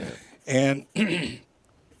that. Yeah. And I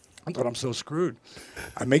thought I'm so screwed.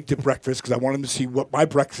 I make the breakfast because I want him to see what my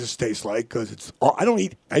breakfast tastes like because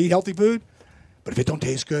I eat healthy food, but if it don't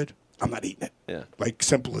taste good, I'm not eating it. Yeah. Like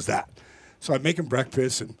simple as that. So I make him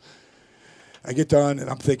breakfast and I get done and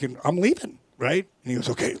I'm thinking, I'm leaving, right? And he goes,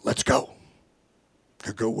 okay, let's go.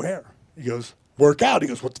 I go where? He goes, work out. He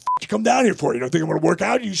goes, what the f*** you come down here for? You don't think I'm going to work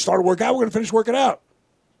out? You start a workout, we're going to finish working out.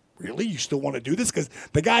 Really? You still want to do this? Because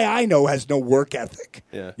the guy I know has no work ethic.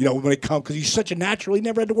 Yeah. When it comes, because he's such a natural, he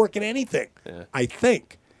never had to work at anything, I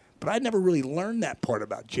think. But I never really learned that part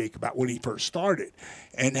about Jake, about when he first started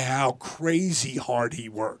and how crazy hard he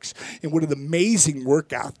works and what an amazing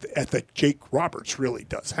workout ethic Jake Roberts really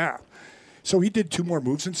does have. So he did 2 more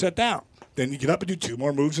moves and sat down. Then you get up and do 2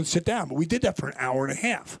 more moves and sit down. But we did that for an hour and a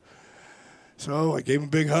half. So I gave him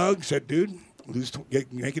a big hug, said, dude, bring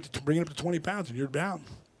it up to 20 pounds and you're down.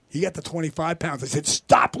 He got to 25 pounds. I said,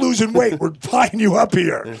 stop losing weight. We're flying you up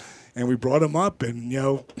here. And we brought him up, and,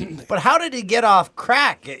 But how did he get off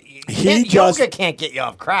crack? Yoga can't get you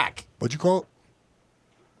off crack. What'd you call it?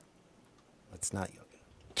 It's not yoga.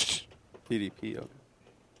 DDP yoga.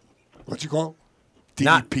 What'd you call it?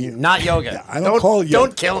 DDP. Not yoga. Yeah, I don't call it yoga.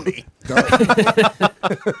 Don't kill me.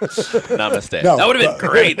 Namaste. No, that would have been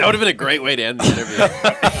great. That would have been a great way to end the interview.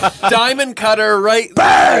 Diamond cutter right in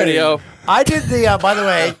the studio. I did the. By the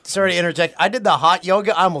way, sorry to interject. I did the hot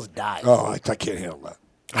yoga. I almost died. Oh, I can't handle that.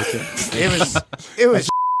 I can't. It was.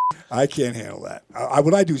 I can't handle that.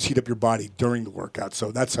 What I do is heat up your body during the workout,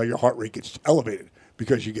 so that's how your heart rate gets elevated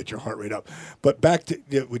because you get your heart rate up. But back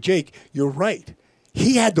to with Jake, you're right.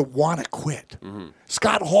 He had to want to quit.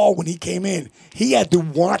 Scott Hall, when he came in, he had to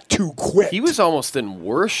want to quit. He was almost in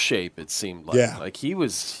worse shape. It seemed like. Yeah. Like he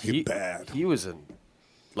was bad. He was in.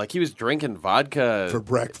 Like he was drinking vodka for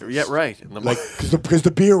breakfast. Yeah, right. In the like because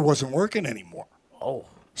the beer wasn't working anymore. Oh.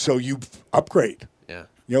 So you upgrade. Yeah.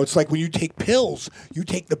 You know, it's like when you take pills. You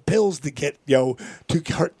take the pills to get to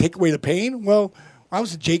take away the pain. Well, I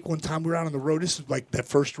was with Jake one time. We were out on the road. This is like that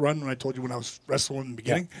first run when I told you when I was wrestling in the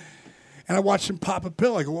beginning. Yeah. And I watched him pop a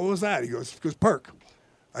pill. I go, what was that? He goes perk.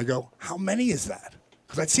 I go, how many is that?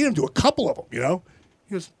 Because I'd seen him do a couple of them. You know.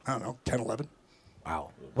 He goes, I don't know, 10, 11.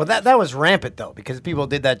 Wow. Well, that was rampant though, because people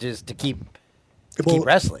did that just to keep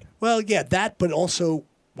wrestling. Well, yeah, that, but also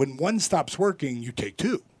when one stops working, you take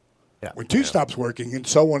two. Yeah. When two stops working, and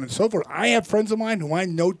so on and so forth. I have friends of mine who I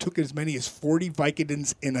know took as many as 40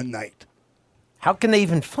 Vicodins in a night. How can they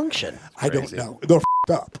even function? I don't know. They're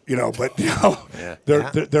f***ed up, you know. But you know,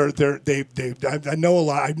 I know a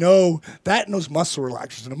lot. I know that and those muscle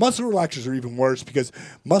relaxers, and the muscle relaxers are even worse because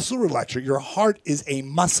muscle relaxer, your heart is a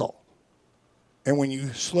muscle. And when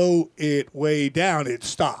you slow it way down, it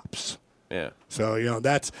stops. Yeah. So, you know,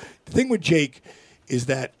 that's the thing with Jake is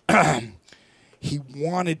that he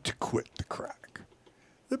wanted to quit the crack.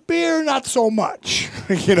 The beer, not so much.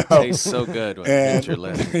 You know, tastes so good when it hits your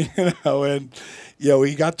lips.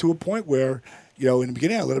 He got to a point where, you know, in the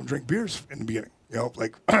beginning, I let him drink beers in the beginning. You know,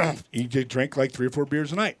 like he did drink like 3 or 4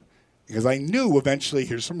 beers a night because I knew eventually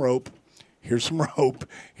here's some rope, here's some rope,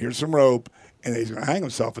 here's some rope. And he's going to hang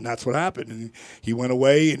himself, and that's what happened. And he went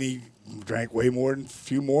away, and he drank way more than a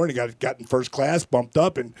few more, and he got in first class, bumped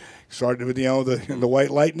up, and started with the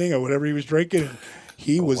White Lightning or whatever he was drinking. And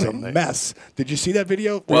he was a mess. Did you see that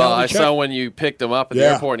video? Well, I saw when you picked him up at the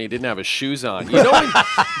airport, and he didn't have his shoes on. You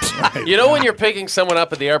know, when you're picking someone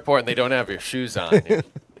up at the airport and they don't have your shoes on.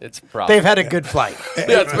 It's probably they've had a good flight.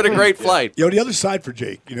 Yeah, it's been a great flight. You know, the other side for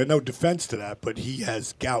Jake, you know, no defense to that, but he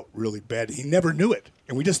has gout really bad. He never knew it.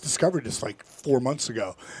 And we just discovered this like 4 months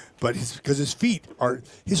ago. But because his feet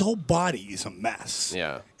his whole body is a mess.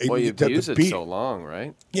 Yeah. Well, you abuse it so long,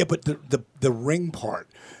 right? Yeah, but the ring part,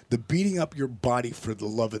 the beating up your body for the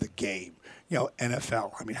love of the game. You know,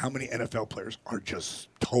 NFL. I mean, how many NFL players are just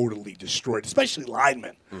totally destroyed, especially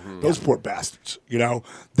linemen? Mm-hmm. Those poor bastards. You know,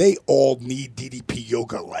 they all need DDP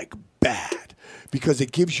yoga like bad because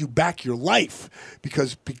it gives you back your life.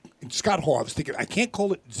 Because Scott Hall, I was thinking, I can't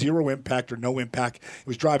call it zero impact or no impact. It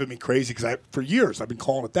was driving me crazy because for years I've been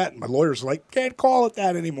calling it that, and my lawyers are like, can't call it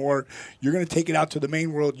that anymore. You're going to take it out to the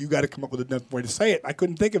main world. You got to come up with a different way to say it. I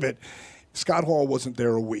couldn't think of it. Scott Hall wasn't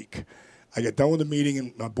there a week. I got done with the meeting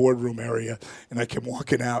in my boardroom area, and I came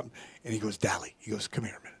walking out, and he goes, Dally, he goes, come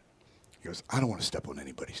here a minute. He goes, I don't want to step on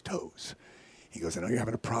anybody's toes. He goes, I know you're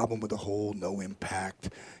having a problem with the whole no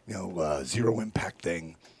impact, zero impact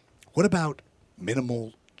thing. What about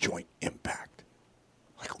minimal joint impact?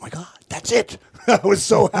 I'm like, oh my God, that's it. I was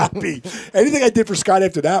so happy. Anything I did for Scott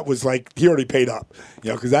after that was like, he already paid up,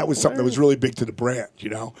 because that was something that was really big to the brand,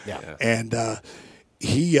 Yeah. And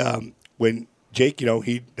when Jake,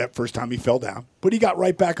 that first time he fell down, but he got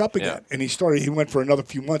right back up again. Yeah. And he went for another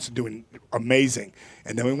few months and doing amazing.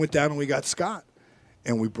 And then we went down and we got Scott.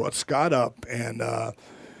 And we brought Scott up and,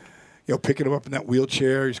 picking him up in that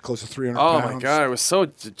wheelchair. He's close to 300 pounds. Oh, my God. It was so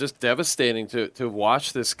just devastating to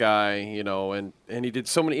watch this guy, and he did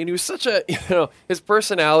so many. And he was such a, his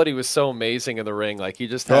personality was so amazing in the ring. Like, he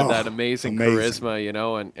just had that amazing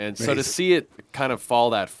charisma, and so to see it kind of fall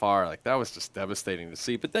that far, like, that was just devastating to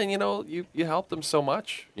see. But then, you helped him so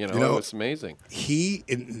much. It was amazing.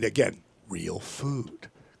 And again, real food.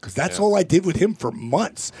 Because that's all I did with him for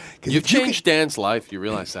months. You've changed Dan's life. You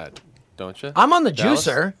realize that, don't you? I'm on the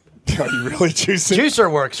juicer. Are you really juicing?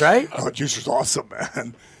 Juicer works, right? Oh, juicer's awesome,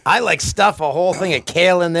 man. I stuff a whole thing of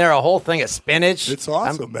kale in there, a whole thing of spinach. It's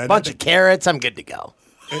awesome, man. A bunch of carrots. I'm good to go.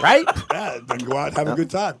 Right? Yeah, then go out and have a good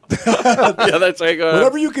time. Yeah, that's like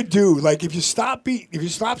whatever you could do. Like if you stop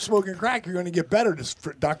smoking crack, you're going to get better.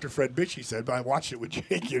 Dr. Fred Bitchy said, but I watched it with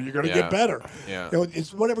Jake. You're going to get better. Yeah.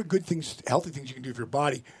 It's whatever good things, healthy things you can do for your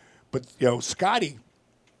body. But Scotty,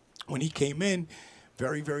 when he came in,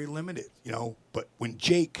 very, very limited. But when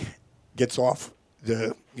Jake gets off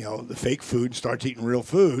the fake food and starts eating real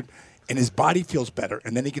food, and his body feels better,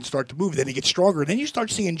 and then he can start to move, then he gets stronger, and then you start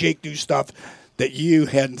seeing Jake do stuff that you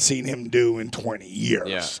hadn't seen him do in 20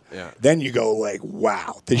 years. Yeah. Then you go like,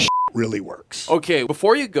 wow, this really works. Okay,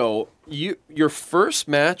 before you go, Your first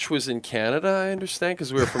match was in Canada, I understand,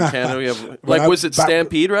 because we were from Canada. We have was it back-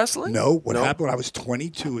 Stampede Wrestling? No, what happened when I was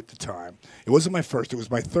 22 at the time, it wasn't my first, it was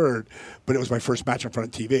my third, but it was my first match in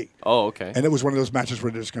front of TV. Oh, okay. And it was one of those matches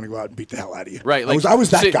where they're just going to go out and beat the hell out of you. Right. I was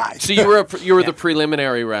that so, guy. So you were the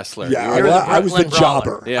preliminary wrestler. Yeah, You were I was the Brooklyn Brawler.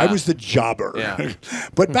 jobber. Yeah. I was the jobber. Yeah.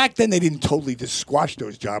 But back then, they didn't totally just squash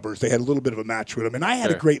those jobbers. They had a little bit of a match with them. And I had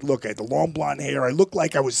a great look. I had the long blonde hair. I looked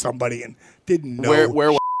like I was somebody and didn't know.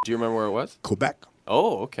 Where do you remember where it was? Quebec.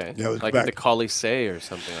 Oh, okay. Yeah, it was like Quebec. the Colisée or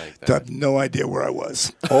something like that. I have no idea where I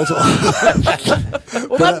was. Also,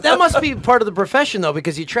 Well, that must be part of the profession, though,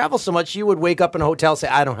 because you travel so much. You would wake up in a hotel and say,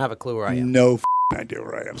 I don't have a clue where I am. no idea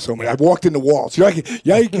where I am. So many. I've walked into walls. You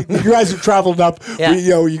guys have traveled enough. Yeah.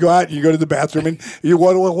 You go out, you go to the bathroom, and you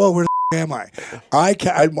go, whoa, where the am I?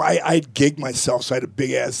 I'd gig myself, so I had a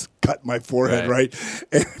big ass cut in my forehead, right?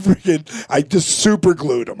 And freaking, I just super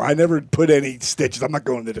glued them. I never put any stitches. I'm not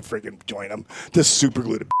going to the freaking joint them. Just super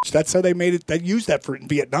glued them. That's how they made it. They used that for in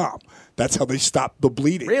Vietnam. That's how they stopped the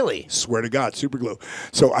bleeding. Really? Swear to God, super glue.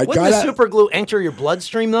 So I Wouldn't got the out. super glue enter your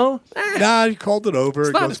bloodstream, though? Nah, you called it over. It's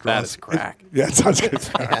It not goes as bad across. as crack. Yeah, it sounds good.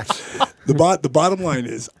 The bottom line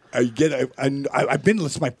is, I've been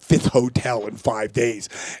to my 5th hotel in 5 days,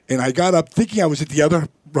 and I got up thinking I was at the other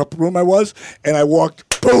room I was, and I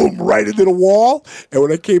walked, boom, right into the wall, and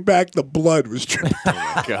when I came back, the blood was dripping.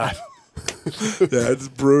 Oh, my God. Yeah, it's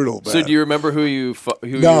brutal, man. So do you remember who you went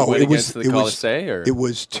against in the Colisée? Or? It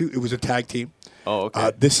was a tag team. Oh,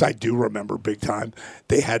 okay. This I do remember big time.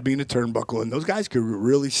 They had me in a turnbuckle, and those guys could be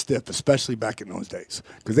really stiff, especially back in those days,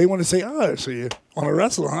 because they want to say, "Oh, so you want to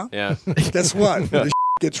wrestle, huh?" Yeah. Guess what? This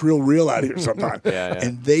gets real out here sometimes. Yeah.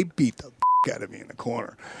 And they beat the out of me in the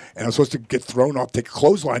corner, and I'm supposed to get thrown off, take a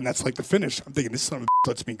clothesline. That's like the finish. I'm thinking, this son of a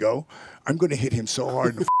lets me go. I'm going to hit him so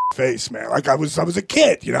hard in the face, man. Like I was a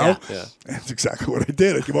kid, you know. Yeah. That's exactly what I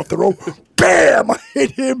did. I came off the rope, bam! I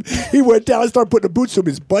hit him. He went down. I started putting the boots to him.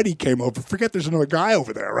 His buddy came over. Forget there's another guy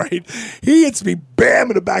over there, right? He hits me, bam,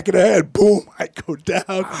 in the back of the head. Boom! I go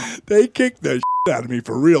down. They kicked the out of me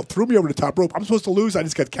for real. Threw me over the top rope. I'm supposed to lose. I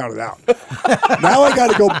just got counted out. Now I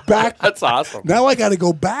got to go back. That's awesome. Now I got to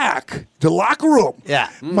go back to the locker room. Yeah.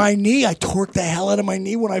 My knee, I torqued the hell out of my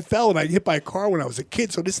knee when I fell, and I hit by a car when I was a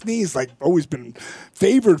kid. So this knee is like always been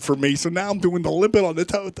favored for me. So now I'm doing the limping on the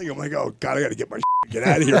toe thing. I'm like, oh God, I got to get my get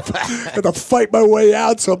out of here. I have to fight my way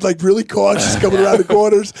out. So I'm like really cautious coming around the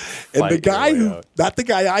corners. And the guy not the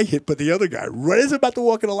guy I hit, but the other guy, right as I'm about to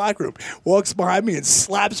walk in the locker room, walks behind me and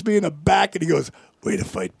slaps me in the back, and he goes, "Way to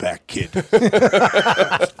fight back, kid."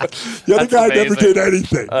 The other guy never did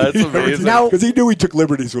anything. That's amazing. Now- Because he knew he took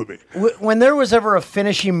liberties with me. When there was ever a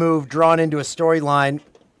finishing move drawn into a storyline,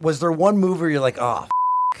 was there one move where you're like, oh,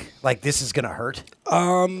 like this is going to hurt?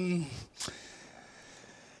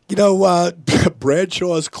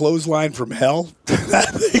 Bradshaw's clothesline from hell,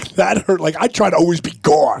 that hurt. Like, I try to always be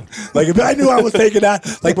gone. Like, if I knew I was taking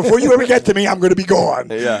that, like, before you ever get to me, I'm going to be gone.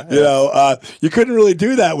 Yeah. You couldn't really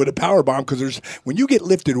do that with a power bomb, because when you get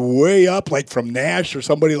lifted way up, like from Nash or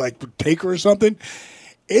somebody like Taker or something,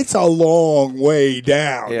 it's a long way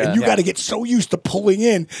down. Yeah. And you got to get so used to pulling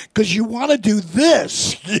in because you want to do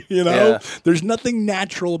this, you know? Yeah. There's nothing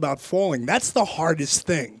natural about falling. That's the hardest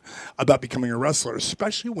thing about becoming a wrestler,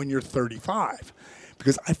 especially when you're 35,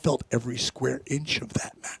 because I felt every square inch of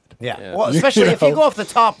that mat. Yeah. Well, especially if you go off the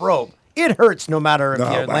top rope, it hurts no matter if you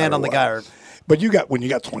land on the guy or... But when you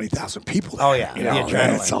got 20,000 people there, you know,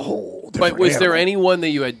 it's a whole different But was there animal. anyone that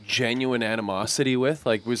you had genuine animosity with?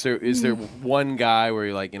 Like, is there one guy where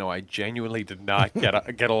you're like, I genuinely did not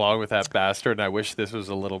get along with that bastard, and I wish this was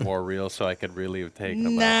a little more real so I could really have taken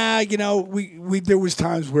him out? Nah, we there was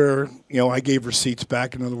times where, I gave receipts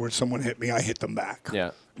back. In other words, someone hit me, I hit them back.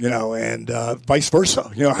 Yeah. And vice versa.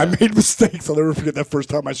 I made mistakes. I'll never forget that first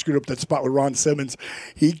time I screwed up that spot with Ron Simmons.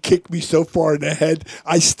 He kicked me so far in the head.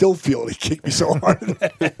 I still feel it. He kicked me so hard in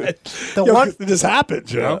the head. It just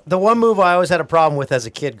happens, you know? The one move I always had a problem with as a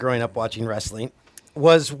kid growing up watching wrestling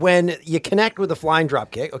was when you connect with a flying drop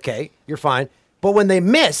kick. Okay, you're fine. But when they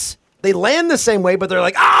miss, they land the same way, but they're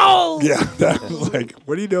like, "Oh!" Yeah, like,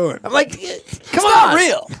 what are you doing? I'm like, "Come on,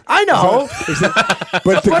 real." I know,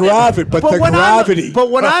 but the gravity. But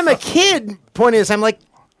when I'm a kid, point is, I'm like,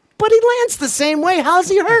 but he lands the same way. How's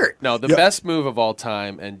he hurt? No, the best move of all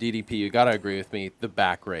time, and DDP, you got to agree with me, the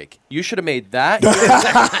back rake. You should have made that. You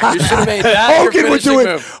should have made that Hogan your would do finishing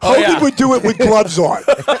it. move. Hogan would do it with gloves on.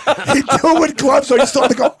 He'd do it with gloves on. You still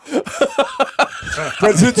have to go.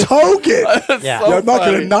 Because it's Hogan. Yeah. I'm not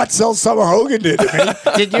going to not sell something Hogan did.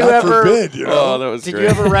 Did you God ever? forbid, you know? Oh, that was Did great. you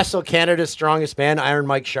ever wrestle Canada's strongest man, Iron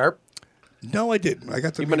Mike Sharp? No, I didn't. I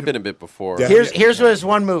got to. You might have been a bit before. Yeah. Here's what his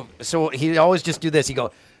one move. So he always just do this. He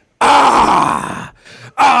go,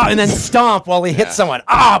 and then stomp while he hit someone.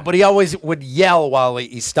 But he always would yell while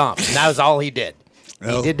he stomped. And that was all he did. He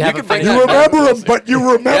didn't have a funny. You remember him, but you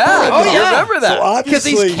remember him. Oh, you remember that. Because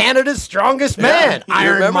he's Canada's strongest man.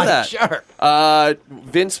 Iron remember Mike that. Sharp.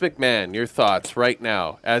 Vince McMahon, your thoughts right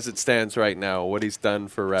now, as it stands right now, what he's done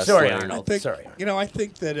for wrestling. Sorry, Arnold. Sorry. I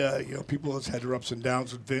think that people have had their ups and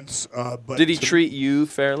downs with Vince. But Did he treat you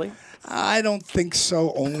fairly? I don't think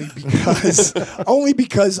so. Only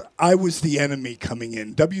because I was the enemy coming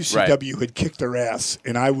in. WCW had kicked their ass,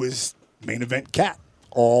 and I was main event cat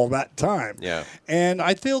all that time. Yeah. And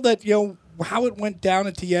I feel that how it went down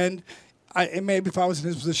at the end. And maybe if I was in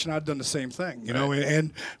his position, I'd done the same thing,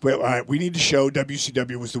 And we need to show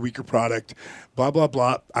WCW was the weaker product. Blah blah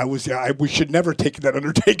blah. We should never take that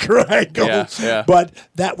Undertaker angle. Yeah. But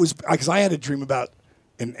that was because I had a dream about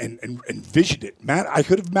and envisioned it. I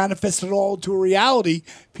could have manifested it all to a reality.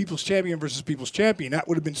 People's champion versus People's champion. That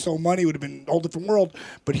would have been so money. Would have been a whole different world.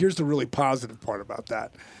 But here's the really positive part about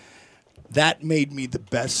that. That made me the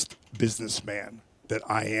best businessman that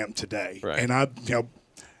I am today. Right. And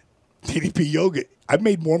DDP Yoga. I've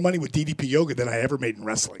made more money with DDP Yoga than I ever made in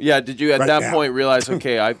wrestling. Yeah. Did you at that now. point realize,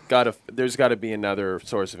 okay, there's got to be another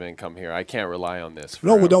source of income here. I can't rely on this.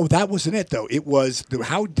 No, that wasn't it though. It was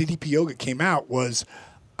how DDP Yoga came out was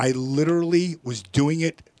I literally was doing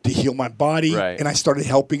it to heal my body, and I started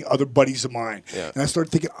helping other buddies of mine. Yeah. And I started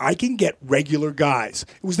thinking, I can get regular guys.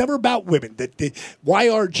 It was never about women.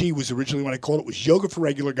 YRG was originally what I called it, was yoga for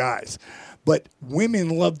regular guys. But women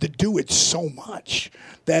love to do it so much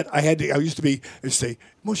that I used to say,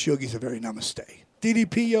 most yogis are very namaste.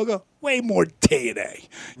 DDP yoga, way more day-to-day.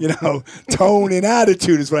 Tone and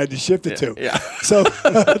attitude is what I had to shift it to. Yeah. So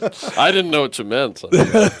I didn't know what you meant.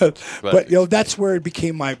 But that's where it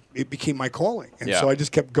became my calling. And so I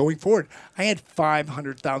just kept going forward. I had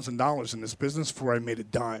 $500,000 in this business before I made a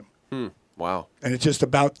dime. Wow. And it's just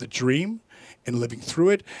about the dream and living through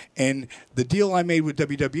it. And the deal I made with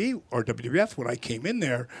WWE or WWF when I came in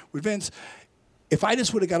there with Vince, if I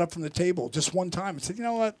just would have got up from the table just one time and said, you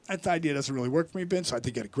know what, that idea doesn't really work for me, Vince. I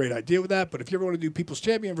think you had a great idea with that. But if you ever want to do People's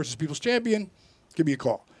Champion versus People's Champion, give me a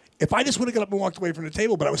call. If I just would have got up and walked away from the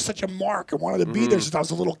table, but I was such a mark, I wanted to be there since I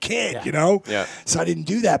was a little kid, Yeah. So I didn't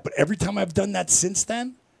do that. But every time I've done that since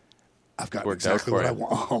then, I've gotten Worked exactly out for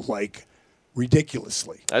what I want, like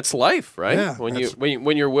ridiculously. That's life, right? Yeah,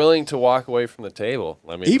 when you're willing to walk away from the table.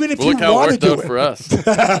 I mean, even if look you how want to it do worked it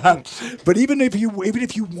out for us. But even if you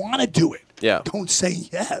want to do it, Yeah. don't say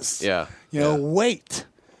yes. Yeah. Wait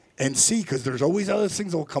and see, because there's always other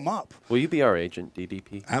things that will come up. Will you be our agent,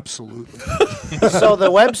 DDP? Absolutely. So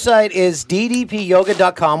the website is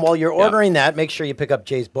ddpyoga.com. While you're ordering that, make sure you pick up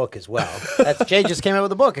Jay's book as well. Jay just came out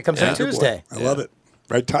with a book. It comes out Tuesday. I love it.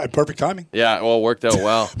 Right time, perfect timing. Yeah, well, it worked out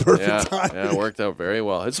well. Perfect timing. Yeah, it worked out very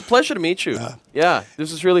well. It's a pleasure to meet you. Yeah,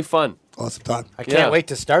 this is really fun. Awesome time. I can't wait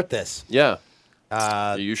to start this. Yeah.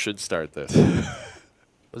 You should start this.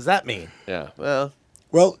 What does that mean? Yeah, well,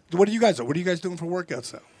 what are you guys doing for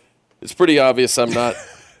workouts now? it's pretty obvious I'm not.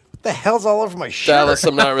 What the hell's all over my shirt? Dallas,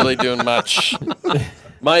 I'm not really doing much.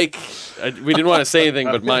 Mike, we didn't want to say anything,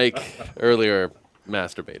 but Mike earlier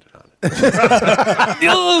masturbated on it.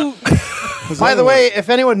 By the way, if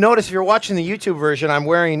anyone noticed, if you're watching the YouTube version, I'm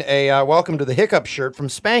wearing a Welcome to the Hiccup shirt from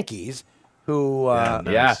Spanky's, who...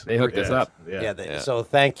 they hooked us up. So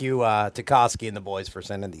thank you to Koski and the boys for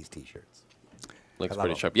sending these T-shirts. Looks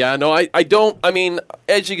pretty sharp. Yeah, no, I don't... I mean,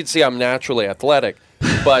 as you can see, I'm naturally athletic,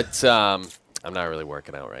 but I'm not really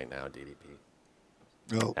working out right now, DDP.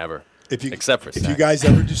 No. Ever. Except for sex. if you guys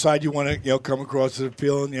ever decide you want to come across to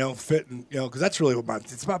feeling fit and because that's really what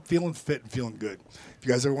it's about, feeling fit and feeling good. If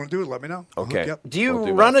you guys ever want to do it, let me know. I'll hook you up. Do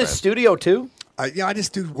you run a studio too? I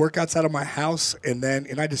just do workouts out of my house and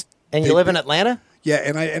I just. And you live in Atlanta? Yeah,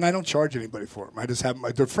 and I don't charge anybody for them. I just have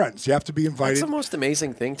they're friends. You have to be invited. That's the most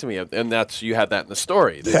amazing thing to me, and you had that in the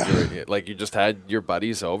story. That you just had your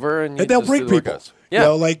buddies over, and they'll bring people. Workouts.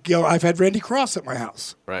 Yeah, I've had Randy Cross at my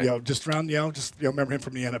house. Right. Just around, remember him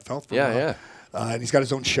from the NFL. Yeah. And he's got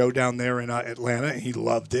his own show down there in Atlanta, and he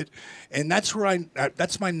loved it. And that's where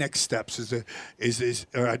that's my next steps.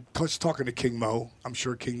 I was talking to King Mo. I'm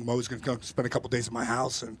sure King Mo is going to spend a couple days at my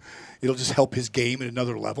house, and it'll just help his game at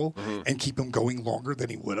another level and keep him going longer than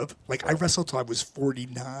he would have. Like I wrestled till I was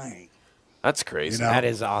 49. That's crazy. That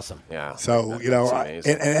is awesome. Yeah. So, and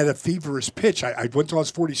at a feverish pitch, I went till I was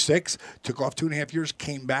 46, took off 2.5 years,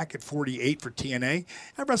 came back at 48 for TNA.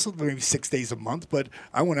 I wrestled maybe 6 days a month, but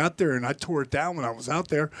I went out there and I tore it down when I was out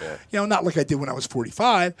there. Yeah. Not like I did when I was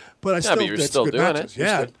 45, but I still did still good doing matches. it.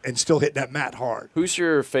 Yeah, and still hitting that mat hard. Who's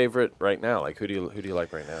your favorite right now? Like, who do you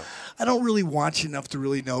like right now? I don't really watch enough to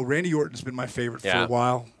really know. Randy Orton's been my favorite for a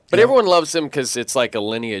while. But everyone loves him because it's like a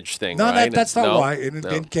lineage thing, No, right? that's not No? why. No.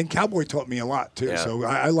 And Cowboy taught me a lot too. Yeah. So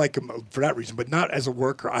I like him for that reason, but not as a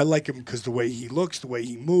worker. I like him because the way he looks, the way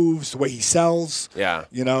he moves, the way he sells. Yeah.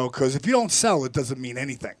 You know, because if you don't sell, it doesn't mean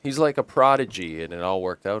anything. He's like a prodigy, and it all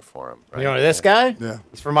worked out for him. Right? You know this guy? Yeah.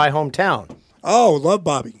 He's from my hometown. Oh, love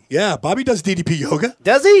Bobby. Yeah, Bobby does DDP yoga.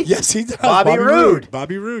 Does he? Yes, he does. Bobby Roode.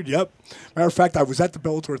 Bobby Roode, yep. Matter of fact, I was at the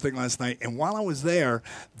Bellator thing last night, and while I was there,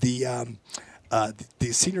 the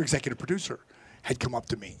senior executive producer had come up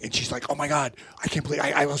to me, and she's like, "Oh my God, I can't believe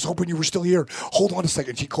I was hoping you were still here. Hold on a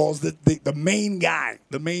second." She calls the main guy,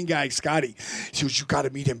 Scotty. She goes, "You got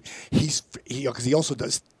to meet him. Because he also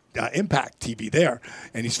does Impact TV there,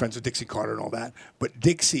 and he's friends with Dixie Carter and all that. But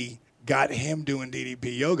Dixie got him doing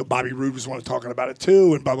DDP yoga. Bobby Roode was one of talking about it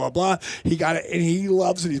too, and blah blah blah. He got it, and he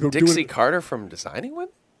loves it. He's been Dixie doing it. Carter from Designing Women?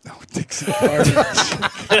 No, Dixie Carter.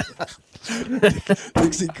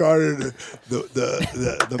 Dixie Carter,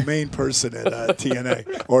 the main person at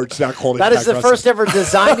TNA, or it's not called. That is the Impact first Wrestling. ever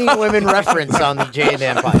designing women reference on the Jay and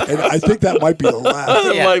Dan podcast. And I think that might be the last.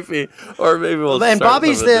 It might be, or maybe we'll. And start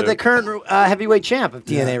Bobby's with the current heavyweight champ of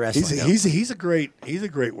TNA wrestling. He's a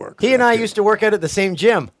great worker. He and I used to work out at the same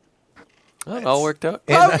gym. Oh, it all worked out.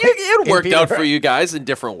 And, Oh, it worked and out Peter- for you guys in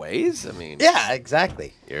different ways. I mean, Yeah,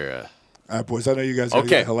 exactly. you're. All right, boys. I know you guys. Okay. Gotta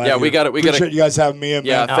get the hell out Yeah, of we here. got it. We got Appreciate you guys having me in.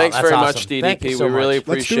 Yeah, man. thanks that's very awesome. much, DDP. Thank you so we really much.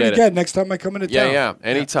 Let's do appreciate it again next time I come into town. Yeah.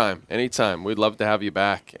 Anytime. Anytime. We'd love to have you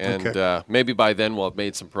back, and Okay. maybe by then we'll have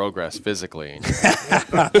made some progress physically.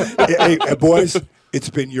 Hey, boys, it's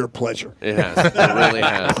been your pleasure. It has. It really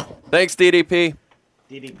has. Thanks, DDP.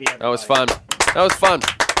 That was fun. That was fun.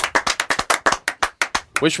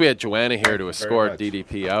 Wish we had Joanna here to escort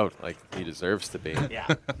DDP out like he deserves to be. Yeah.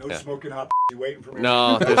 No smoking hot waiting for me.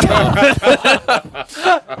 No, there's no.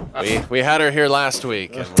 we had her here last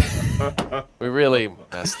week, and we really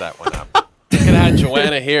messed that one up. We could have had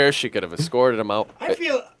Joanna here. She could have escorted him out. I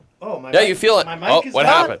feel. Oh my. Yeah, mic- you feel it. My mic Oh, is what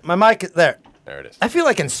on. happened? My mic is there. There it is. I feel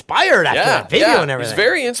like inspired after that video and everything. He's a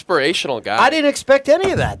very inspirational guy. I didn't expect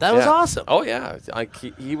any of that. That was Yeah. awesome. Oh yeah, like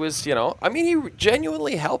he was. I mean, he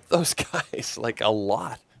genuinely helped those guys like a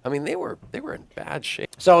lot. I mean, they were in bad shape.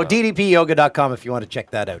 So ddpyoga.com if you want to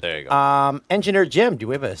check that out. There you go. Engineer Jim, do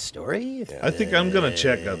we have a story? I think I'm gonna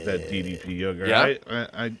check out that DDP yoga. Yeah?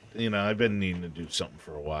 I've been needing to do something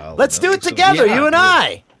for a while. Let's do it So- together, Yeah. you and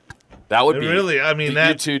I. That would be Really, I mean, you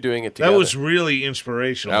that two doing it together. that was really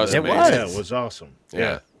inspirational. That was That amazing. Yeah, it was awesome.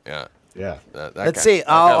 yeah. Yeah. That Let's guy- see. that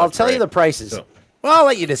guy I'll looked tell you great. the prices. So- Well, I'll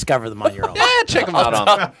let you discover them on your own. Yeah, check them out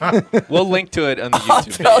on. We'll link to it on the I'll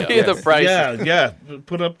YouTube tell video. you the price. Yeah.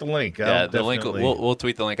 Put up the link. Yeah, I'll the link. definitely- We'll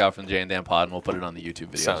tweet the link out from the Jay and Dan Pod, and we'll put it on the YouTube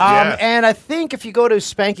video. Sounds- Yeah. And I think if you go to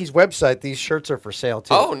Spanky's website, these shirts are for sale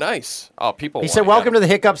too. Oh, nice. Oh, people. He said, "Welcome to the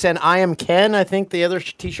Hiccups," and "I am Ken." I think the other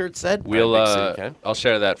T-shirt said. We'll. Big City Ken. I'll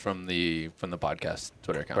share that from the podcast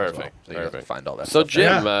Twitter account. As well, Perfect, so you guys can perfect. find all that. So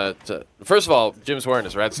stuff. Jim, first of all, Jim's wearing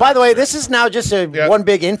his Red Sox. By the way, this is now just one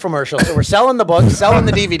big infomercial. So we're selling the books, selling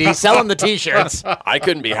the DVD, selling the T-shirts. I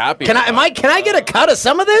couldn't be happy. Can I get a cut of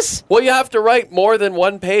some of this? Well, you have to write more than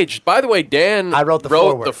one page. By the way, Dan I wrote the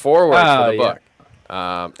foreword for the yeah. book,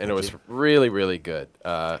 and it was really, really good.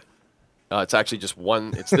 It's actually just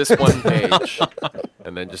one. It's this one page,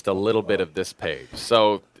 and then just a little bit of this page.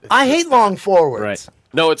 So I hate long forwards. Right.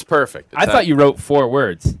 no, it's perfect. I thought you wrote 4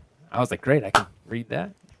 words. I was like, great, I can read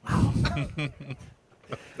that.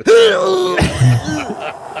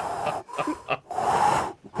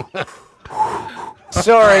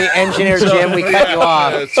 Sorry, Engineer Jim, we cut you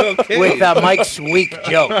off It's okay. with Mike's weak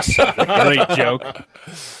jokes. Great joke.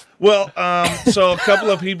 Well, so a couple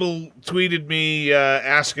of people tweeted me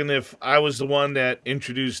asking if I was the one that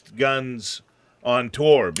introduced guns on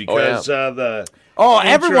tour because the Oh,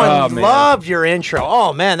 intro- everyone Oh, man. loved your intro.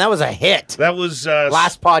 Oh man, that was a hit. that was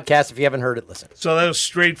Last podcast, if you haven't heard it, listen. so that was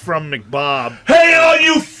straight from McBob. Hey, all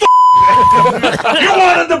you you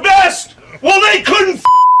wanted the best? Well, they couldn't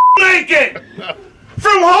make it.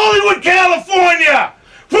 From Hollywood, California,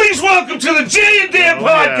 please welcome to the Jay and Dan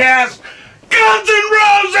podcast, Guns N'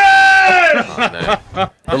 Roses!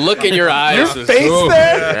 the look in your eyes. Your is- face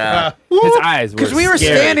there? Yeah. His eyes were Because we were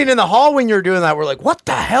scary. standing in the hall when you were doing that. We're like, what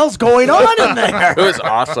the hell's going on in there? It was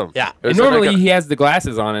awesome. Yeah. It And was normally like a- he has the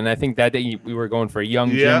glasses on, and I think that day we were going for a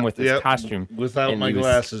young Jim with his costume. Without and my he was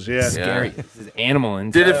glasses, yeah. Scary. This animal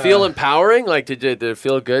inside. did it feel empowering? Like, did it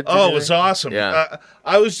feel good? to Oh, do it was it? awesome. Yeah.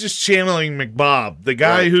 I was just channeling McBob, the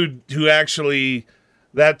guy Right. who actually,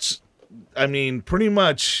 that's, I mean, pretty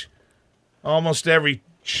much almost every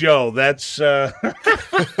show. That's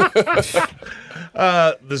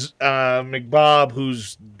this McBob,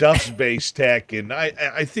 who's Duff's bass tech, and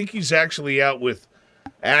I think he's actually out with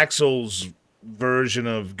Axel's version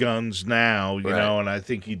of Guns now, you know, and I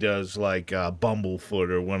think he does like Bumblefoot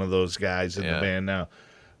or one of those guys in the band now.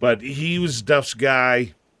 But he was Duff's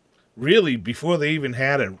guy really before they even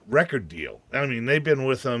had a record deal. I mean, they've been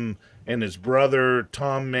with him and his brother,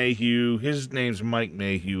 Tom Mayhew. His name's Mike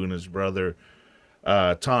Mayhew, and his brother,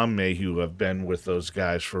 Tom Mayhew, have been with those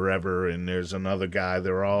guys forever. And there's another guy.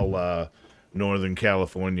 They're all Northern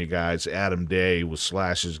California guys. Adam Day was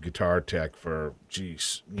Slash's guitar tech for,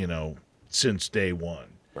 since day one.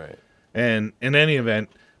 Right. And in any event,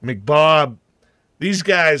 McBob, these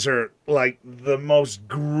guys are like the most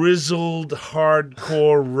grizzled,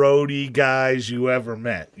 hardcore roadie guys you ever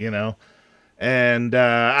met, And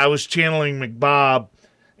I was channeling McBob,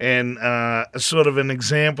 and sort of an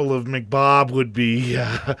example of McBob would be,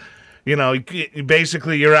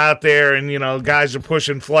 basically you're out there and, guys are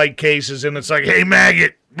pushing flight cases, and it's like, hey,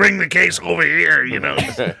 maggot, bring the case over here, He's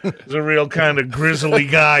a real kind of grizzly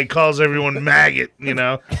guy, calls everyone maggot,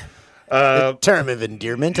 A term of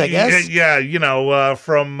endearment, I guess. Yeah,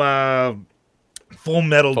 from Full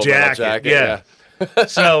Metal Jacket. Yeah.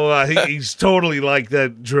 So he's totally like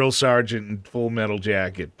that drill sergeant in Full Metal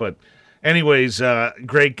Jacket. But anyways,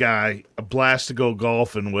 great guy. A blast to go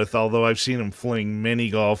golfing with, although I've seen him fling many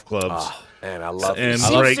golf clubs. Oh, man, I love and this.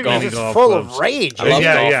 great many golf full clubs. of rage. I love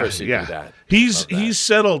golfers who do that. He's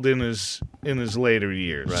settled in his later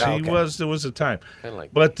years. Right. There was a time. Kinda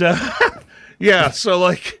like but so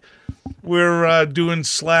like we're doing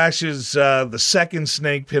Slash's the second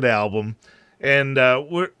Snake Pit album, and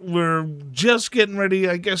we're just getting ready.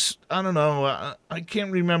 I guess I don't know. I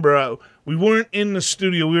can't remember. We weren't in the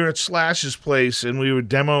studio. We were at Slash's place, and we were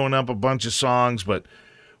demoing up a bunch of songs, but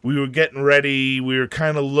we were getting ready. We were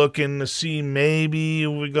kind of looking to see maybe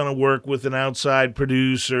we're going to work with an outside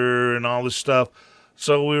producer and all this stuff.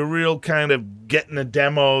 So we were real kind of getting the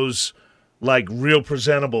demos like real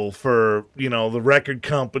presentable for, the record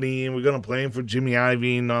company, and we're going to play them for Jimmy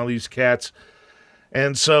Iovine and all these cats.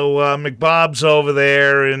 And so McBob's over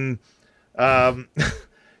there, and,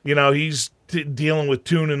 he's dealing with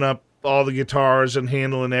tuning up all the guitars and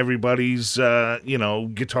handling everybody's, guitar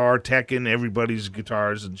teching everybody's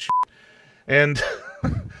guitars and shit. And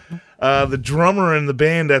the drummer in the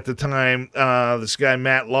band at the time, this guy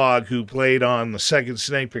Matt Logg, who played on the second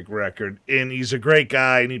Snake Pit record, and he's a great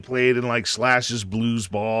guy, and he played in like Slash's Blues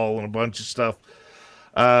Ball and a bunch of stuff.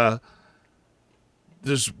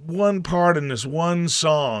 There's one part in this one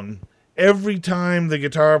song. Every time the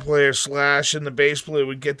guitar player Slash and the bass player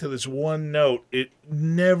would get to this one note, it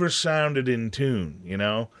never sounded in tune,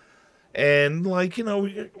 And what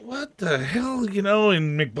the hell,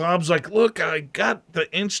 And McBob's like, look, I got the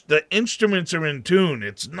instruments are in tune.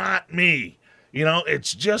 It's not me,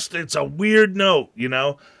 it's a weird note,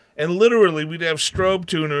 And literally, we'd have strobe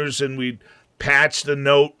tuners, and we'd patch the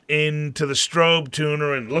note into the strobe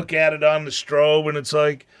tuner and look at it on the strobe, and it's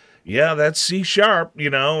like, yeah, that's C sharp,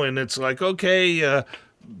 and it's like, okay,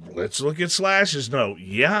 let's look at Slash's note.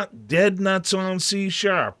 Yeah, dead nuts on C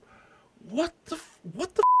sharp. What the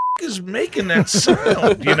is making that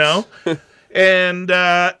sound,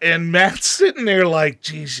 And Matt's sitting there like,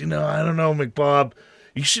 geez, I don't know, McBob,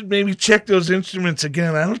 you should maybe check those instruments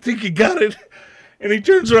again. I don't think you got it. And he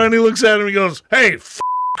turns around, he looks at him, he goes, hey,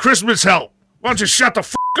 Christmas help. Why don't you shut the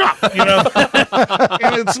up,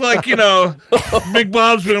 And it's like,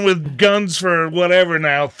 McBob's been with Guns for whatever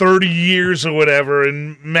now, 30 years or whatever,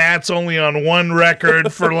 and Matt's only on one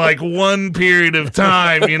record for like one period of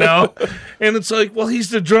time, And it's like, well,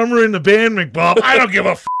 he's the drummer in the band, McBob. I don't give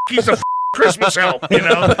a he's a Christmas help,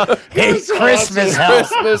 Hey, Christmas help.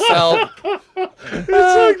 Christmas help. It's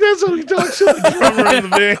like that's how he talks to the drummer in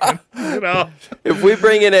the band, If we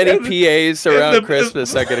bring in any PAs around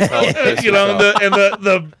Christmas, I'm gonna call it Christmas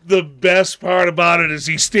help. The best part about it is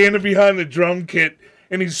he's standing behind the drum kit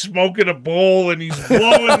and he's smoking a bowl and he's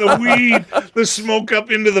blowing the smoke up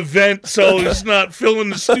into the vent so it's not filling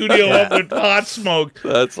the studio up with hot smoke.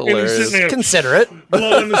 That's hilarious. And he's sitting there Considerate.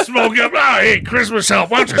 blowing the smoke up. Oh, hey, Christmas help!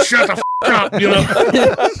 Why don't you shut the up?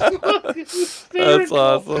 That's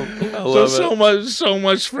awesome. I love So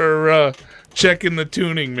much for checking the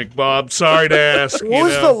tuning, McBob. Sorry to ask. What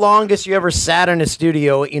was the longest you ever sat in a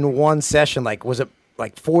studio in one session? Like, was it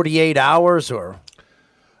like 48 hours or?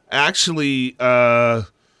 Actually, was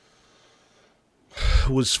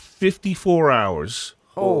 54 hours.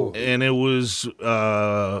 Oh. And it was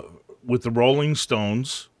with the Rolling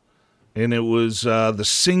Stones, and it was the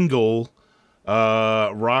single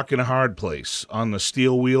Rock in a Hard Place on the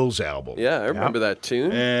Steel Wheels album. Yeah, I remember that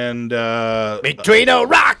tune. And Between a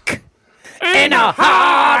rock and a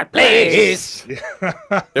hard place.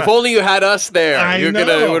 If only you had us there. I It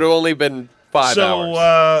know. would have only been 5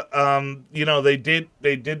 hours. You know, they did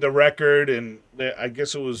the record, and I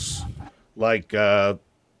guess it was like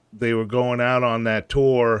they were going out on that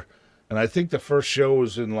tour, and I think the first show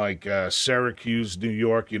was in like Syracuse, New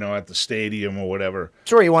York, you know, at the stadium or whatever.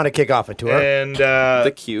 Sure, you want to kick off a tour. And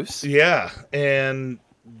the Cuse. Yeah, and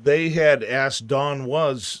they had asked Don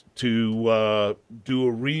Was to do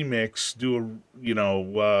a remix,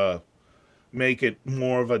 make it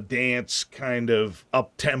more of a dance kind of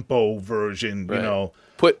up-tempo version, Right. you know.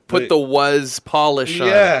 Put the Was polish on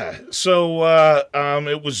it. Yeah, so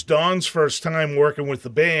it was Don's first time working with the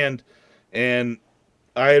band, and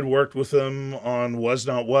I had worked with him on Was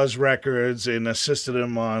Not Was records and assisted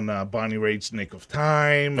him on Bonnie Raitt's Nick of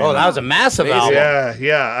Time. Oh, that was a massive album.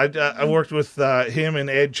 Yeah. I worked with him and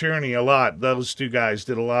Ed Cherney a lot. Those two guys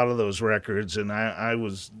did a lot of those records, and I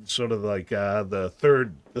was sort of like the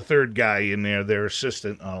third guy in there, their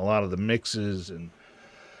assistant on a lot of the mixes. And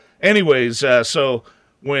anyways, so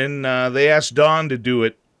when they asked Don to do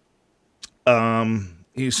it,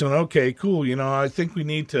 he said, "Okay, cool. You know, I think we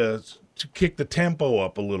need to kick the tempo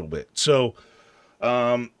up a little bit." So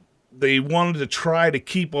they wanted to try to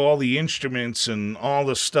keep all the instruments and all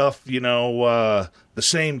the stuff, you know, the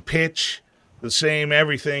same pitch, the same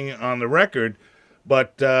everything on the record,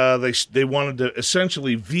 but they wanted to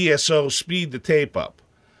essentially VSO speed the tape up.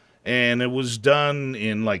 And it was done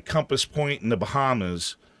in like Compass Point in the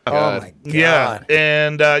Bahamas. Oh my God. Yeah,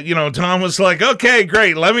 and you know, Tom was like, "Okay,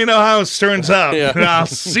 great. Let me know how it turns out. Yeah. I'll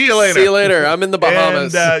see you later. See you later. I'm in the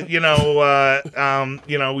Bahamas." And you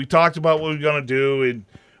know, we talked about what we were gonna do, and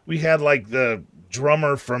we had like the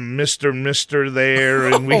drummer from Mr. there,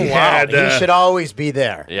 and we had he should always be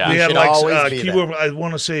there. Yeah. we He had should like always be keyboard. there. I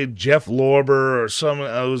want to say Jeff Lorber or some.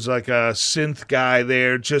 I was like a synth guy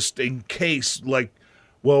there, just in case, like.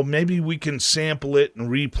 Well, maybe we can sample it and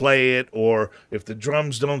replay it, or if the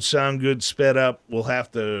drums don't sound good sped up, we'll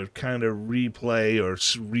have to kind of replay or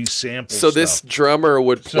resample. So this drummer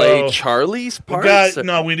would play Charlie's parts?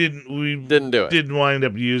 We didn't. We didn't do it. Didn't wind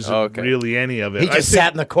up using really any of it. He just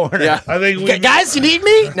sat in the corner. Yeah. I think Guys, you need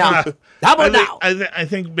me? No. How about now? I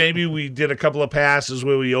think maybe we did a couple of passes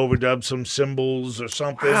where we overdubbed some cymbals or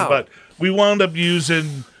something, Wow. but we wound up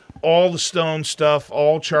using all the Stone stuff,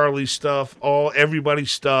 all Charlie stuff, all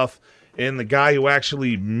everybody's stuff, and the guy who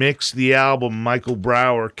actually mixed the album, Michael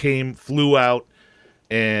Brower, flew out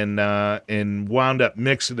and wound up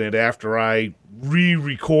mixing it after I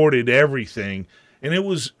re-recorded everything, and it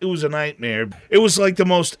was a nightmare. It was like the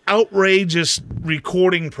most outrageous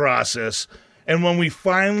recording process, and when we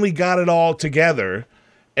finally got it all together.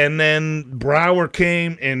 And then Brower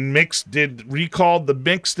came and recalled the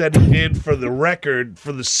mix that he did for the record,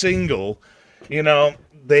 for the single. You know,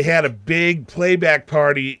 they had a big playback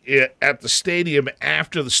party at the stadium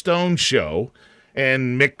after the Stone show.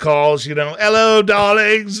 And Mick calls, you know, "Hello,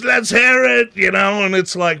 darlings, let's hear it," you know. And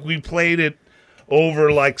it's like we played it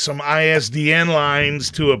over like some ISDN lines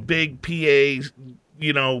to a big PA,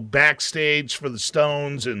 you know, backstage for the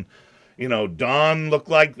Stones. And you know, Don looked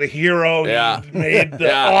like the hero. Yeah. He made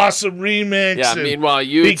the awesome remix. Yeah, and meanwhile,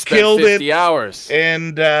 you he spent killed 50 it. hours.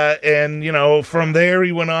 And you know, from there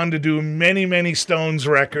he went on to do many, many Stones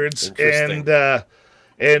records. Interesting.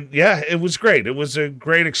 And yeah, it was great. It was a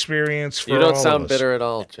great experience for You don't all sound of us. bitter at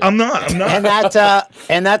all, Jim. I'm not. And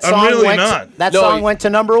that song I'm really went not. that No, song went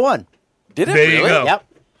to number one. Did it There really? you go. Yep.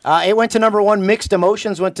 It went to number one. Mixed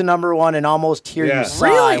Emotions went to number one, and Almost Hear Yeah. You Sigh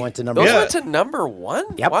Really? went to number Those one. went to number one?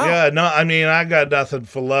 Yep. Wow. Yeah, no, I mean, I got nothing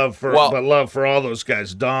but love for all those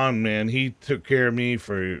guys. Don, man, he took care of me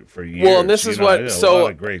for years. Well, and this is you know, I did what. a So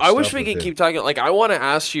lot of great I wish stuff we with could him. keep talking. Like, I want to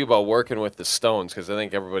ask you about working with the Stones because I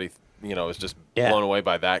think everybody, you know, is just blown away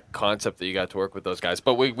by that concept that you got to work with those guys.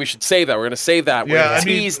 But we should save that. We're going to save that. We're going to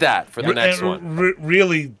tease that for the next one.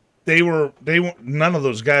 Really, they were none of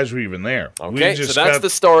those guys were even there. Okay, so that's the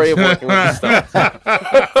story of working with the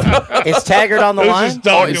Stones. Is Taggart on the line?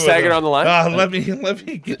 Oh, is Taggart on the line? Let me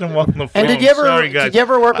get him on the phone. And did you ever Sorry, guys. did you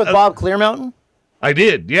ever work with Bob Clearmountain? I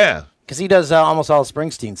did, yeah. Because he does almost all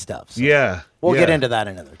Springsteen stuff. So Yeah, we'll yeah. get into that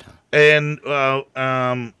another time. And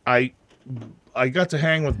I got to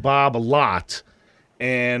hang with Bob a lot.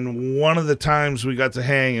 And one of the times we got to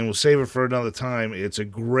hang, and we'll save it for another time, it's a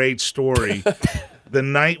great story. The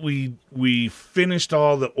night we finished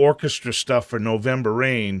all the orchestra stuff for November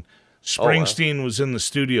Rain, Springsteen was in the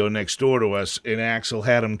studio next door to us, and Axl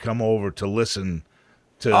had him come over to listen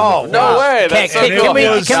to. Oh, the no way! That's so cool. Can we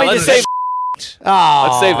Let's just save. Oh,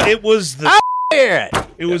 Let's save that. It was the. hear it.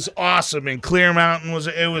 It was awesome, and Clear Mountain was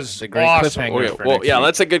a great Awesome. cliffhanger. Okay, well, yeah,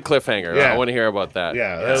 that's a good cliffhanger. Yeah. I want to hear about that.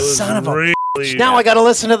 Yeah, that was Son of a really. Now I got to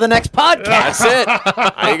listen to the next podcast. That's it.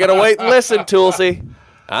 Now you got to wait and listen, Toolsy.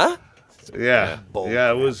 Huh? Yeah,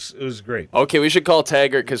 it was great. Okay, we should call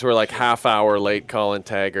Taggart because we're like half hour late calling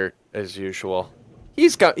Taggart as usual.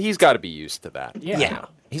 He's got to be used to that. Yeah.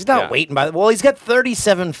 He's not waiting by well, he's got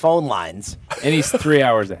 37 phone lines. And he's 3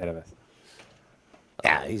 hours ahead of us.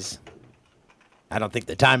 Yeah, I don't think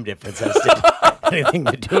the time difference has anything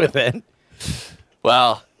to do with it.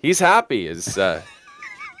 Well, he's happy. His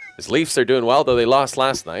Leafs are doing well, though they lost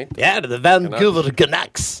last night. Yeah, to the Vancouver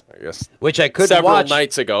Canucks. I guess which I couldn't watch. Several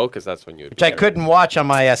nights ago, because that's when you would Which I couldn't watch on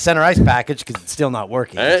my center ice package because it's still not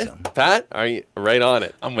working. So. Pat, are you right on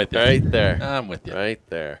it? I'm with you. Right there. I'm with you. Right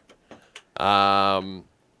there.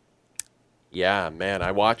 Yeah, man,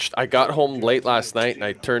 I got home late last night and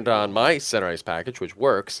I turned on my center ice package, which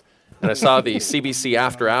works, and I saw the CBC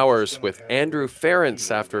After Hours with Andrew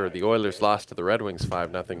Ference after the Oilers lost to the Red Wings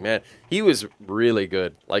 5-0. Man, he was really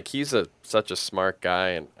good. Like, he's such a smart guy,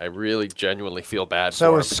 and I really genuinely feel bad for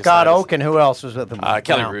him. So was Scott Oak, and who else was with him?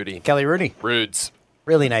 Kelly Rudy. Kelly Rudy. Rudes.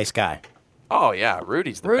 Really nice guy. Oh, yeah,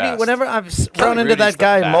 Rudy's the best. Whenever I've run into that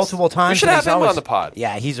guy multiple times. We should have him on the pod.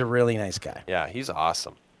 Yeah, he's a really nice guy. Yeah, he's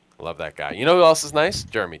awesome. Love that guy. You know who else is nice?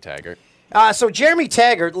 Jeremy Taggart. So Jeremy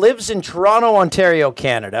Taggart lives in Toronto, Ontario,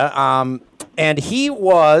 Canada, and he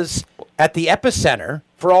was at the epicenter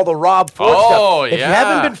for all the Rob Ford stuff. If you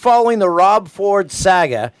haven't been following the Rob Ford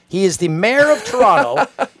saga, he is the mayor of Toronto.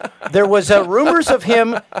 There was rumors of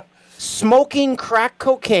him smoking crack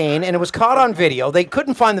cocaine, and it was caught on video. They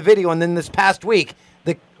couldn't find the video, and then this past week,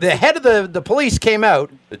 the head of the police came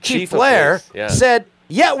out, the Chief Blair, said,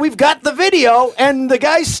 yeah, we've got the video, and the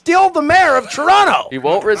guy's still the mayor of Toronto. He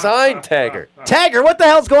won't resign, Taggart. Taggart, what the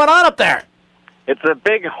hell's going on up there? It's a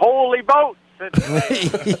big holy boat. It's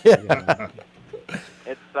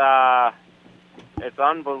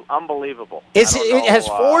unbelievable. Has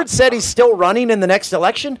Ford said he's still running in the next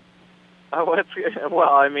election? Well,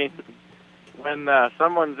 I mean, when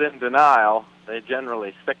someone's in denial, they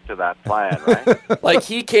generally stick to that plan, right? Like,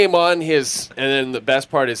 he came on and then the best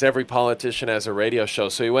part is every politician has a radio show.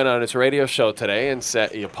 So he went on his radio show today and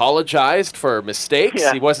said he apologized for mistakes.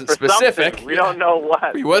 Yeah, he wasn't for specific. Something. We don't know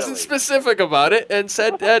what. He wasn't specific about it and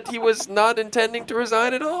said that he was not intending to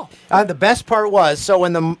resign at all. The best part was, so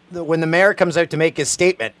when the mayor comes out to make his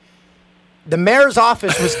statement, the mayor's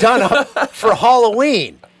office was done up for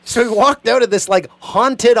Halloween. So he walked out of this, like,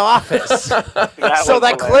 haunted office. So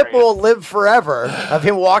that clip will live forever of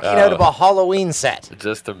him walking out of a Halloween set.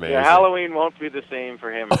 Just amazing. Yeah, Halloween won't be the same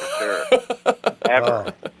for him, for sure.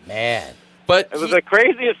 Ever. Oh, man. But it was the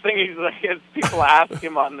craziest thing. He's like, as people ask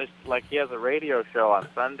him on this, like, he has a radio show on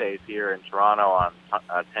Sundays here in Toronto on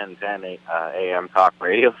 1010 AM talk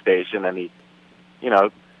radio station, and he,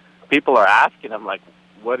 people are asking him, like,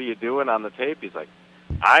 what are you doing on the tape? He's like,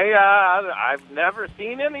 I've never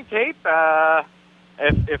seen any tape.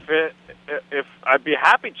 If I'd be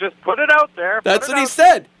happy, just put it out there. That's what he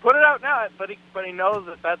said. Put it out now. But he knows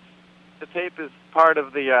that the tape is part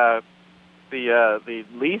of the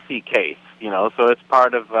Lisi case. So it's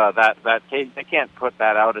part of that case. They can't put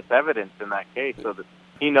that out as evidence in that case. So that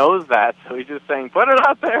he knows that. So he's just saying, put it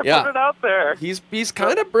out there. Yeah. Put it out there. He's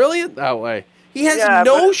kind of brilliant that way. He has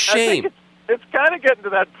no shame. It's kind of getting to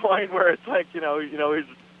that point where it's like, he's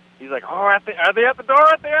like, oh, are they at the door?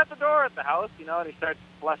 Are they at the door at the house? And he starts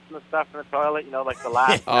flushing the stuff in the toilet, like the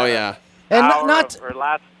last yeah. And hour or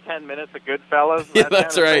last 10 minutes of Goodfellas. Yeah,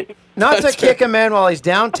 that's right. Not to kick him in while he's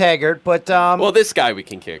down, Taggart, but... well, this guy we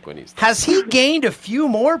can kick when he's down. Has he gained a few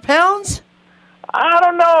more pounds? I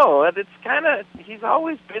don't know. It's kind of... He's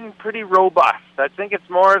always been pretty robust. I think it's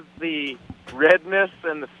more the redness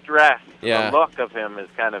and the stress. Yeah. The look of him is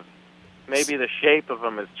kind of... Maybe the shape of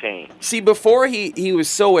him has changed. See, before he was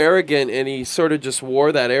so arrogant, and he sort of just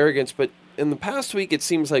wore that arrogance, but in the past week it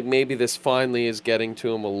seems like maybe this finally is getting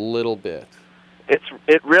to him a little bit.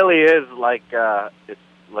 It really is like it's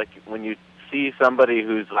like when you see somebody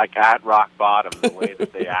who's like at rock bottom, the way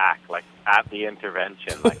that they act, like at the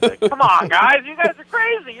intervention, like come on guys, you guys are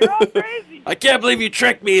crazy, you're all crazy. I can't believe you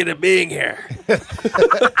tricked me into being here.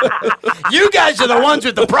 You guys are the ones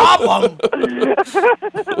with the problem.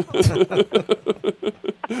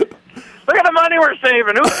 Look at the money we're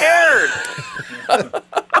saving. Who cares?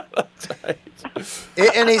 That's right.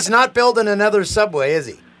 And he's not building another subway, is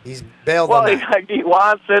he? He's bailed on that. He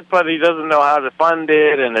wants it, but he doesn't know how to fund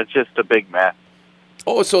it, and it's just a big mess.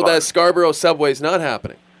 Oh, so that Scarborough subway's not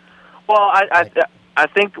happening? Well, I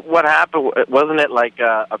think what happened, wasn't it like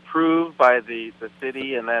approved by the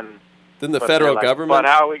city, and then the federal government? But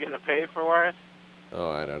how are we going to pay for it? Oh,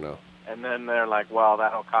 I don't know. And then they're like, well,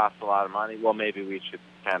 that'll cost a lot of money. Well, maybe we should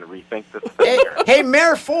kind of rethink this thing. Hey,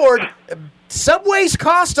 Mayor Ford, subways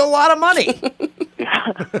cost a lot of money.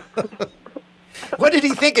 What did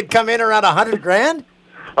he think? It'd come in around $100,000?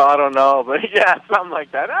 I don't know, but yeah, something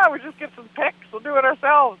like that. We just get some pics. We'll do it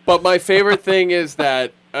ourselves. But my favorite thing is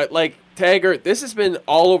that, like, Taggart, this has been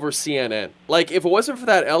all over CNN. Like, if it wasn't for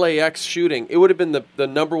that LAX shooting, it would have been the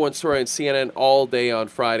 #1 story on CNN all day on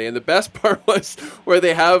Friday. And the best part was where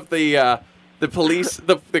they have the police,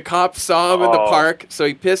 the cops saw him in the park, so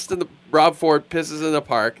he pissed in the. Rob Ford pisses in the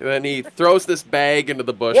park, and then he throws this bag into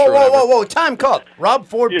the bush. Whoa! Time called. Rob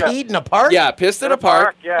Ford peed in a park. Yeah, pissed in a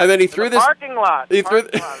park, and then he threw this parking lot. He threw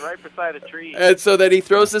right beside a tree. And so then he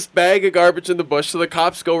throws this bag of garbage in the bush. So the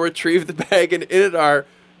cops go retrieve the bag, and in it are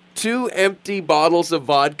 2 empty bottles of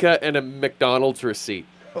vodka and a McDonald's receipt.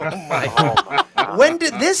 Oh my God. When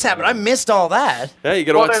did this happen? I missed all that. Yeah, you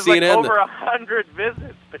got to watch there's CNN. Like over 100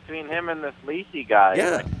 visits between him and this Lacey guy. Yeah,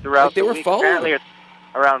 like, throughout they the were week. following. Apparently,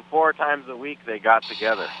 around 4 times a week they got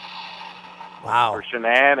together. Wow. For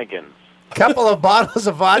shenanigans. Couple of bottles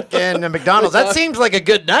of vodka and a McDonald's. That seems like a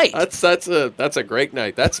good night. That's a great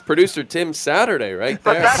night. That's producer Tim's Saturday right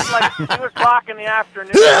there. But that's like 2 o'clock in the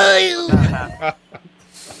afternoon.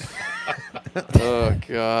 Oh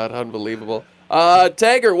God, unbelievable.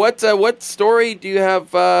 Taggart, what story do you have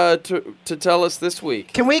to tell us this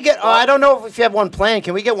week? Can we get? I don't know if you have one planned.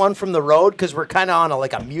 Can we get one from the road? Because we're kind of on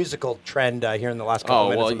a musical trend here in the last couple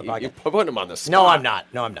minutes of the podcast. You're putting him on the spot. No, I'm not.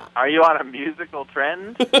 No, I'm not. Are you on a musical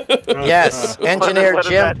trend? Yes, Engineer what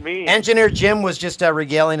Jim. does that mean? Engineer Jim was just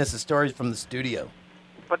regaling us the stories from the studio.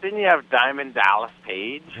 But didn't you have Diamond Dallas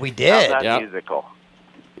Page? We did. How's that Yep. musical?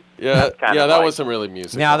 Yeah, Kind yeah, of that like- wasn't really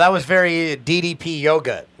music. Now that was very DDP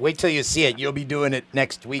yoga. Wait till you see it. You'll be doing it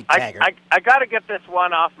next week, Taggart. I got to get this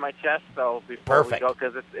one off my chest though before Perfect. we go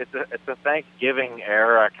because it's a Thanksgiving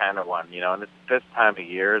era kind of one, and it's this time of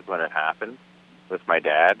year is when it happened with my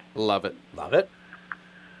dad. Love it. Love it.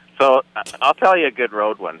 So I'll tell you a good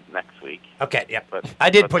road one next week. Okay, yep. But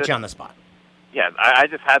I did but put this- you on the spot. Yeah, I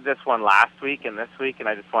just had this one last week and this week, and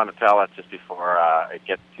I just want to tell it just before it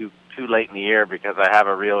gets too late in the year because I have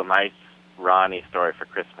a real nice Ronnie story for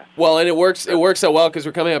Christmas. Well, and it works out well because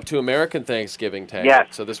we're coming up to American Thanksgiving, Taggart. Yes,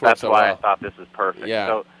 so this works that's out why well. I thought this was perfect. Yeah.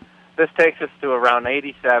 So this takes us to around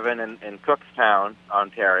 87 in Cookstown,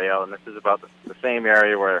 Ontario, and this is about the same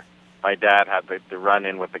area where my dad had the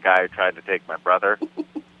run-in with the guy who tried to take my brother.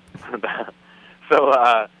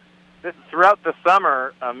 So throughout the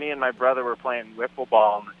summer, me and my brother were playing wiffle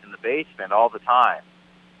ball in the basement all the time.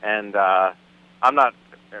 And I'm not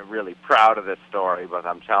really proud of this story, but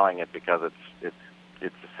I'm telling it because it's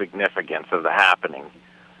the significance of the happening.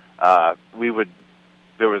 There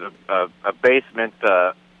was a basement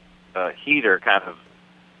heater, kind of.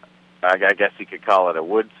 I guess you could call it a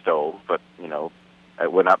wood stove, but I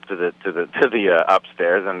went up to the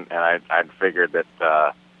upstairs, and I'd figured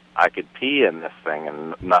that I could pee in this thing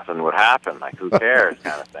and nothing would happen. Like, who cares,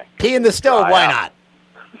 kind of thing. Pee in the stove, why not?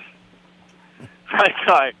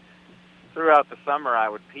 Throughout the summer, I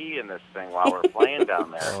would pee in this thing while we're playing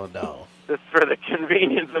down there. Oh, no. Just for the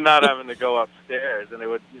convenience of not having to go upstairs. And it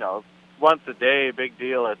would, once a day, big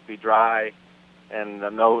deal, it'd be dry, and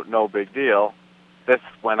no big deal. This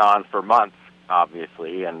went on for months,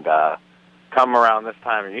 obviously, and come around this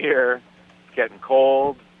time of year, it's getting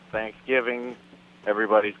cold, Thanksgiving,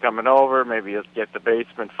 everybody's coming over, maybe let's get the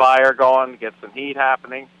basement fire going, get some heat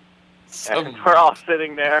happening. And we're all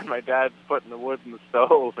sitting there, and my dad's putting the wood in the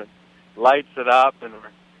stove and lights it up, and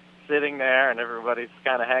we're sitting there, and everybody's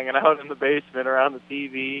kind of hanging out in the basement around the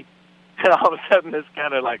TV. And all of a sudden, this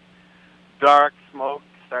kind of like dark smoke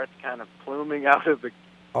starts kind of pluming out of the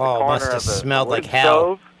corner must have of the smelled wood like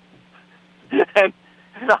hell. stove. and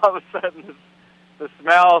all of a sudden, the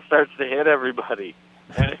smell starts to hit everybody.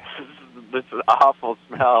 And it's just this awful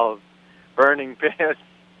smell of burning piss.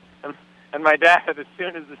 And my dad, as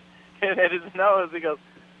soon as it hit his nose, he goes,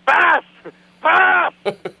 "Pass! Pass!"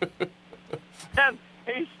 And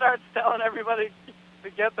he starts telling everybody to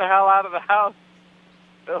get the hell out of the house.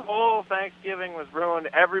 The whole Thanksgiving was ruined.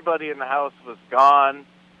 Everybody in the house was gone.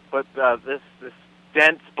 But this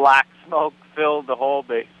dense black smoke filled the whole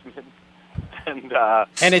basement.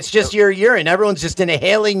 And it's just your urine. Everyone's just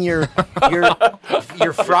inhaling your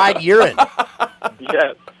fried urine.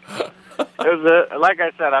 Yes. It was like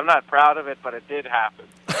I said, I'm not proud of it, but it did happen.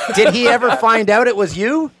 Did he ever find out it was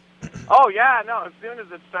you? Oh yeah, no. As soon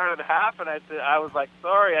as it started to happen, I was like,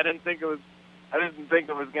 sorry, I didn't think it was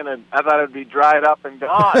gonna. I thought it would be dried up and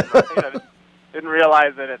gone. Right? I didn't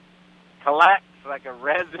realize that it collects like a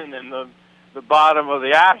resin in the bottom of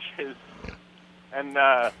the ashes, and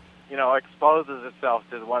exposes itself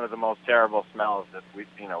to one of the most terrible smells that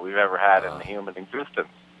we've ever had in the human existence.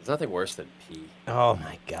 There's nothing worse than pee. Oh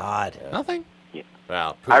my God! Nothing. Yeah.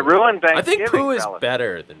 Wow. Poo. I ruined I Thanksgiving. think poo is fellas.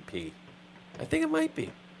 better than pee. I think it might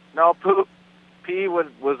be. No, P was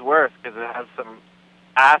worse because it has some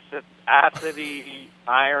acidy,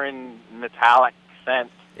 iron, metallic scent.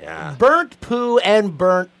 Yeah. Burnt poo and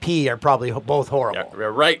burnt pee are probably both horrible.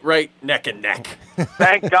 Yeah, right, neck and neck.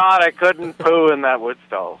 Thank God I couldn't poo in that wood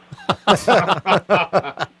stove.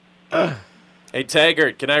 Hey,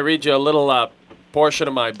 Taggart, can I read you a little portion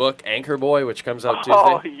of my book, Anchor Boy, which comes out Tuesday?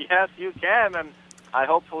 Oh, yes, you can, and I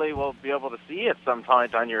hopefully will be able to see it sometime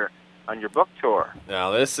on your book tour.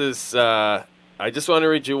 Now, this is, I just want to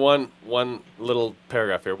read you one little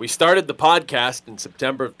paragraph here. We started the podcast in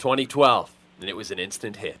September of 2012, and it was an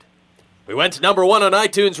instant hit. We went to number 1 on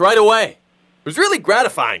iTunes right away. It was really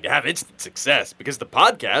gratifying to have instant success because the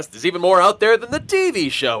podcast is even more out there than the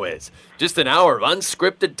TV show is. Just an hour of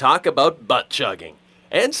unscripted talk about butt chugging,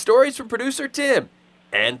 and stories from producer Tim,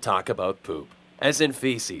 and talk about poop, as in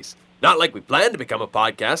feces. Not like we planned to become a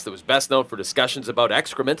podcast that was best known for discussions about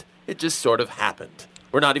excrement. It just sort of happened.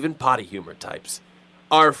 We're not even potty humor types.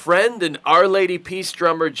 Our friend and Our Lady Peace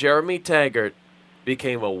drummer Jeremy Taggart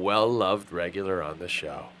became a well-loved regular on the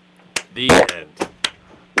show. The end.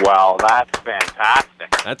 Well, that's fantastic.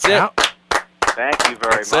 That's it. Thank you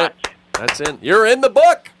very much. That's it. You're in the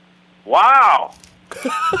book. Wow.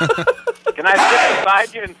 Can I sit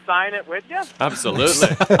beside you and sign it with you? Absolutely.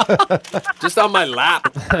 Just on my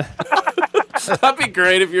lap. That'd be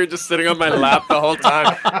great if you were just sitting on my lap the whole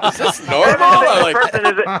time. Is this normal?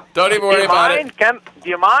 Don't even worry about it. Do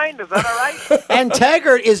you mind? Is that all right? And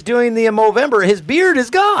Taggart is doing the Movember. His beard is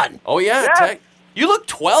gone. Oh, yeah. Yes. You look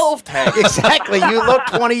 12, Taggart. Exactly. You look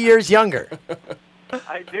 20 years younger.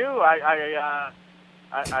 I do. I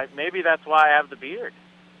maybe that's why I have the beard.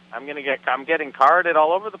 I'm getting carded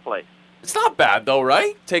all over the place. It's not bad, though,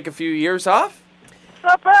 right? Take a few years off. It's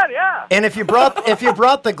not bad, yeah. And if you brought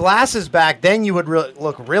the glasses back, then you would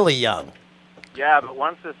look really young. Yeah, but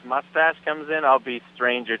once this mustache comes in, I'll be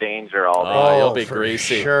stranger danger all day. Oh, you'll be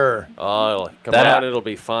greasy. Sure. Oh, come on, it'll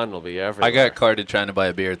be fun. It'll be everywhere. I got carded trying to buy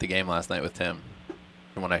a beer at the game last night with Tim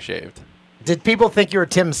from when I shaved. Did people think you were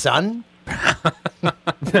Tim's son?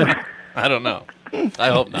 I don't know. I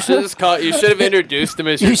hope not. You should have introduced him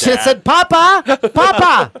as your You should have dad. said, Papa!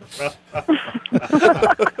 Papa!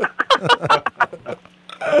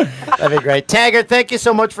 That'd be great. Taggart, thank you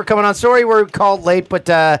so much for coming on. Sorry we're called late, but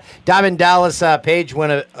Diamond Dallas page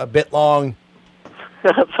went a bit long.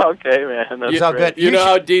 That's okay, man. That's It's all great. good. You know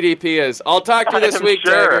how DDP is. I'll talk to you this I'm week,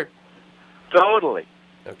 sure. Taggart. Totally.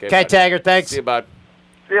 Okay, Okay, buddy. Taggart, thanks. See you, bud.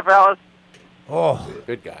 See you, fellas. Oh,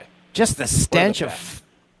 Good guy. just the stench of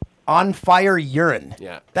on fire urine.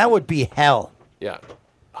 Yeah. That would be hell. Yeah.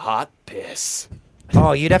 Hot piss.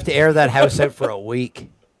 Oh, you'd have to air that house out for a week.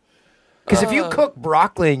 Because if you cook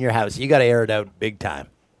broccoli in your house, you got to air it out big time.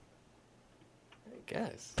 I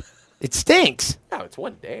guess. It stinks. No, it's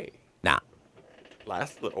one day. Nah.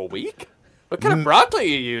 Last a week? What kind of broccoli are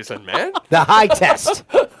you using, man? The high test.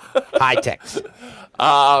 High test.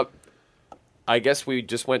 I guess we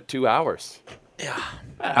just went 2 hours. Yeah.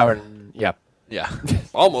 Yeah.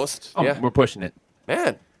 Almost. Oh, yeah. we're pushing it.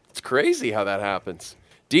 Man, it's crazy how that happens.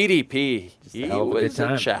 DDP, he hell of a good was a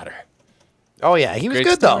time. chatter. Oh, yeah. He was Great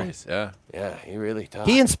good, stories, Yeah. Yeah, he really talked.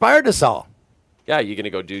 though. He inspired us all. Yeah, you going to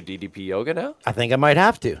go do DDP yoga now? I think I might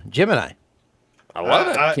have to. Jim and I. I love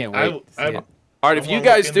it. Can't wait to see it. All right, if I you wanna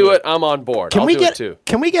guys look do into it, I'm on board. Can I'll we do get it too.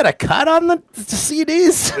 Can we get a cut on the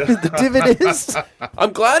CDs? The dividends?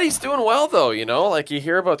 I'm glad he's doing well, though. You know, like you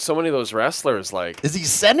hear about so many of those wrestlers. Like, Is he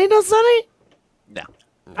sending us any? No.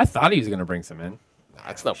 I thought he was going to bring some in.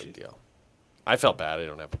 that's no big deal. I felt bad. I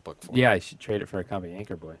don't have a book for Yeah, I should trade it for a copy of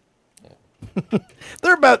Anchor Boy.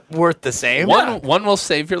 They're about worth the same. One will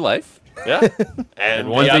save your life. it. Yeah, and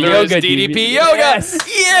one's the a other is yoga DDP DDP. yoga. Yes.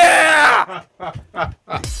 Yeah.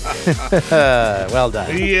 Well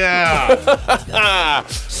done. Yeah.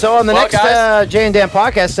 So on the Well, next guys. Jay and Dan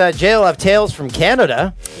podcast, Jay will have tales from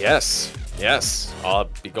Canada. Yes, yes. I'll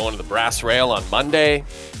be going to the Brass Rail on Monday.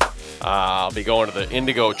 I'll be going to the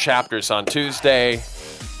Indigo chapters on Tuesday.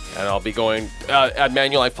 And I'll be going at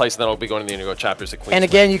Manulife Place, and then I'll be going to the Indigo chapters at Queens. And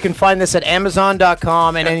again, you can find this at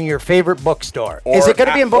Amazon.com and in your favorite bookstore. Or Is it going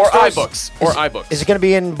to be in bookstores? Or iBooks. Is it going to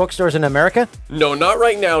be in bookstores in America? No, not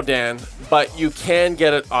right now, Dan. But you can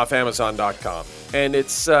get it off Amazon.com. And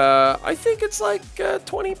it's, I think it's like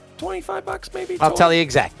 $25 maybe. I'll tell you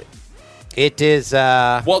exactly. It is.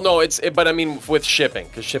 Well, no, but I mean with shipping,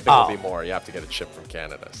 because shipping will Oh. be more. You have to get it shipped from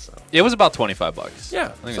Canada. So It was about $25. yeah, I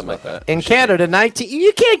think it was something like that. in Canada,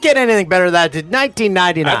 you can't get anything better than that.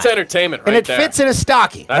 $19.99. That's entertainment, right and it there. fits in a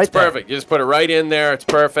stocking. That's right there. perfect. You just put it right in there. It's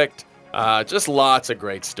perfect. Just lots of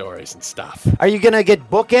great stories and stuff. Are you going to get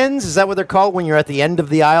bookends? Is that what they're called when you're at the end of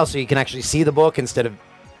the aisle so you can actually see the book instead of...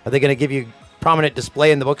 Are they going to give you prominent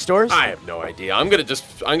display in the bookstores? I have no idea. I'm gonna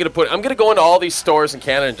go into all these stores in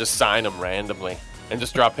Canada and just sign them randomly, and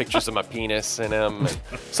just draw pictures of my penis in them.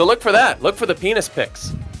 So look for that. Look for the penis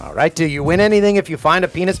pics. All right. Do you win anything if you find a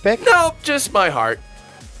penis pic? No, just my heart.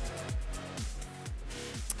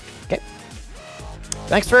 Okay.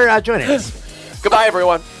 Thanks for joining us. Goodbye,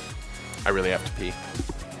 everyone. I really have to pee.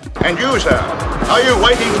 And you, sir, are you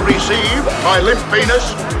waiting to receive my limp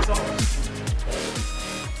penis?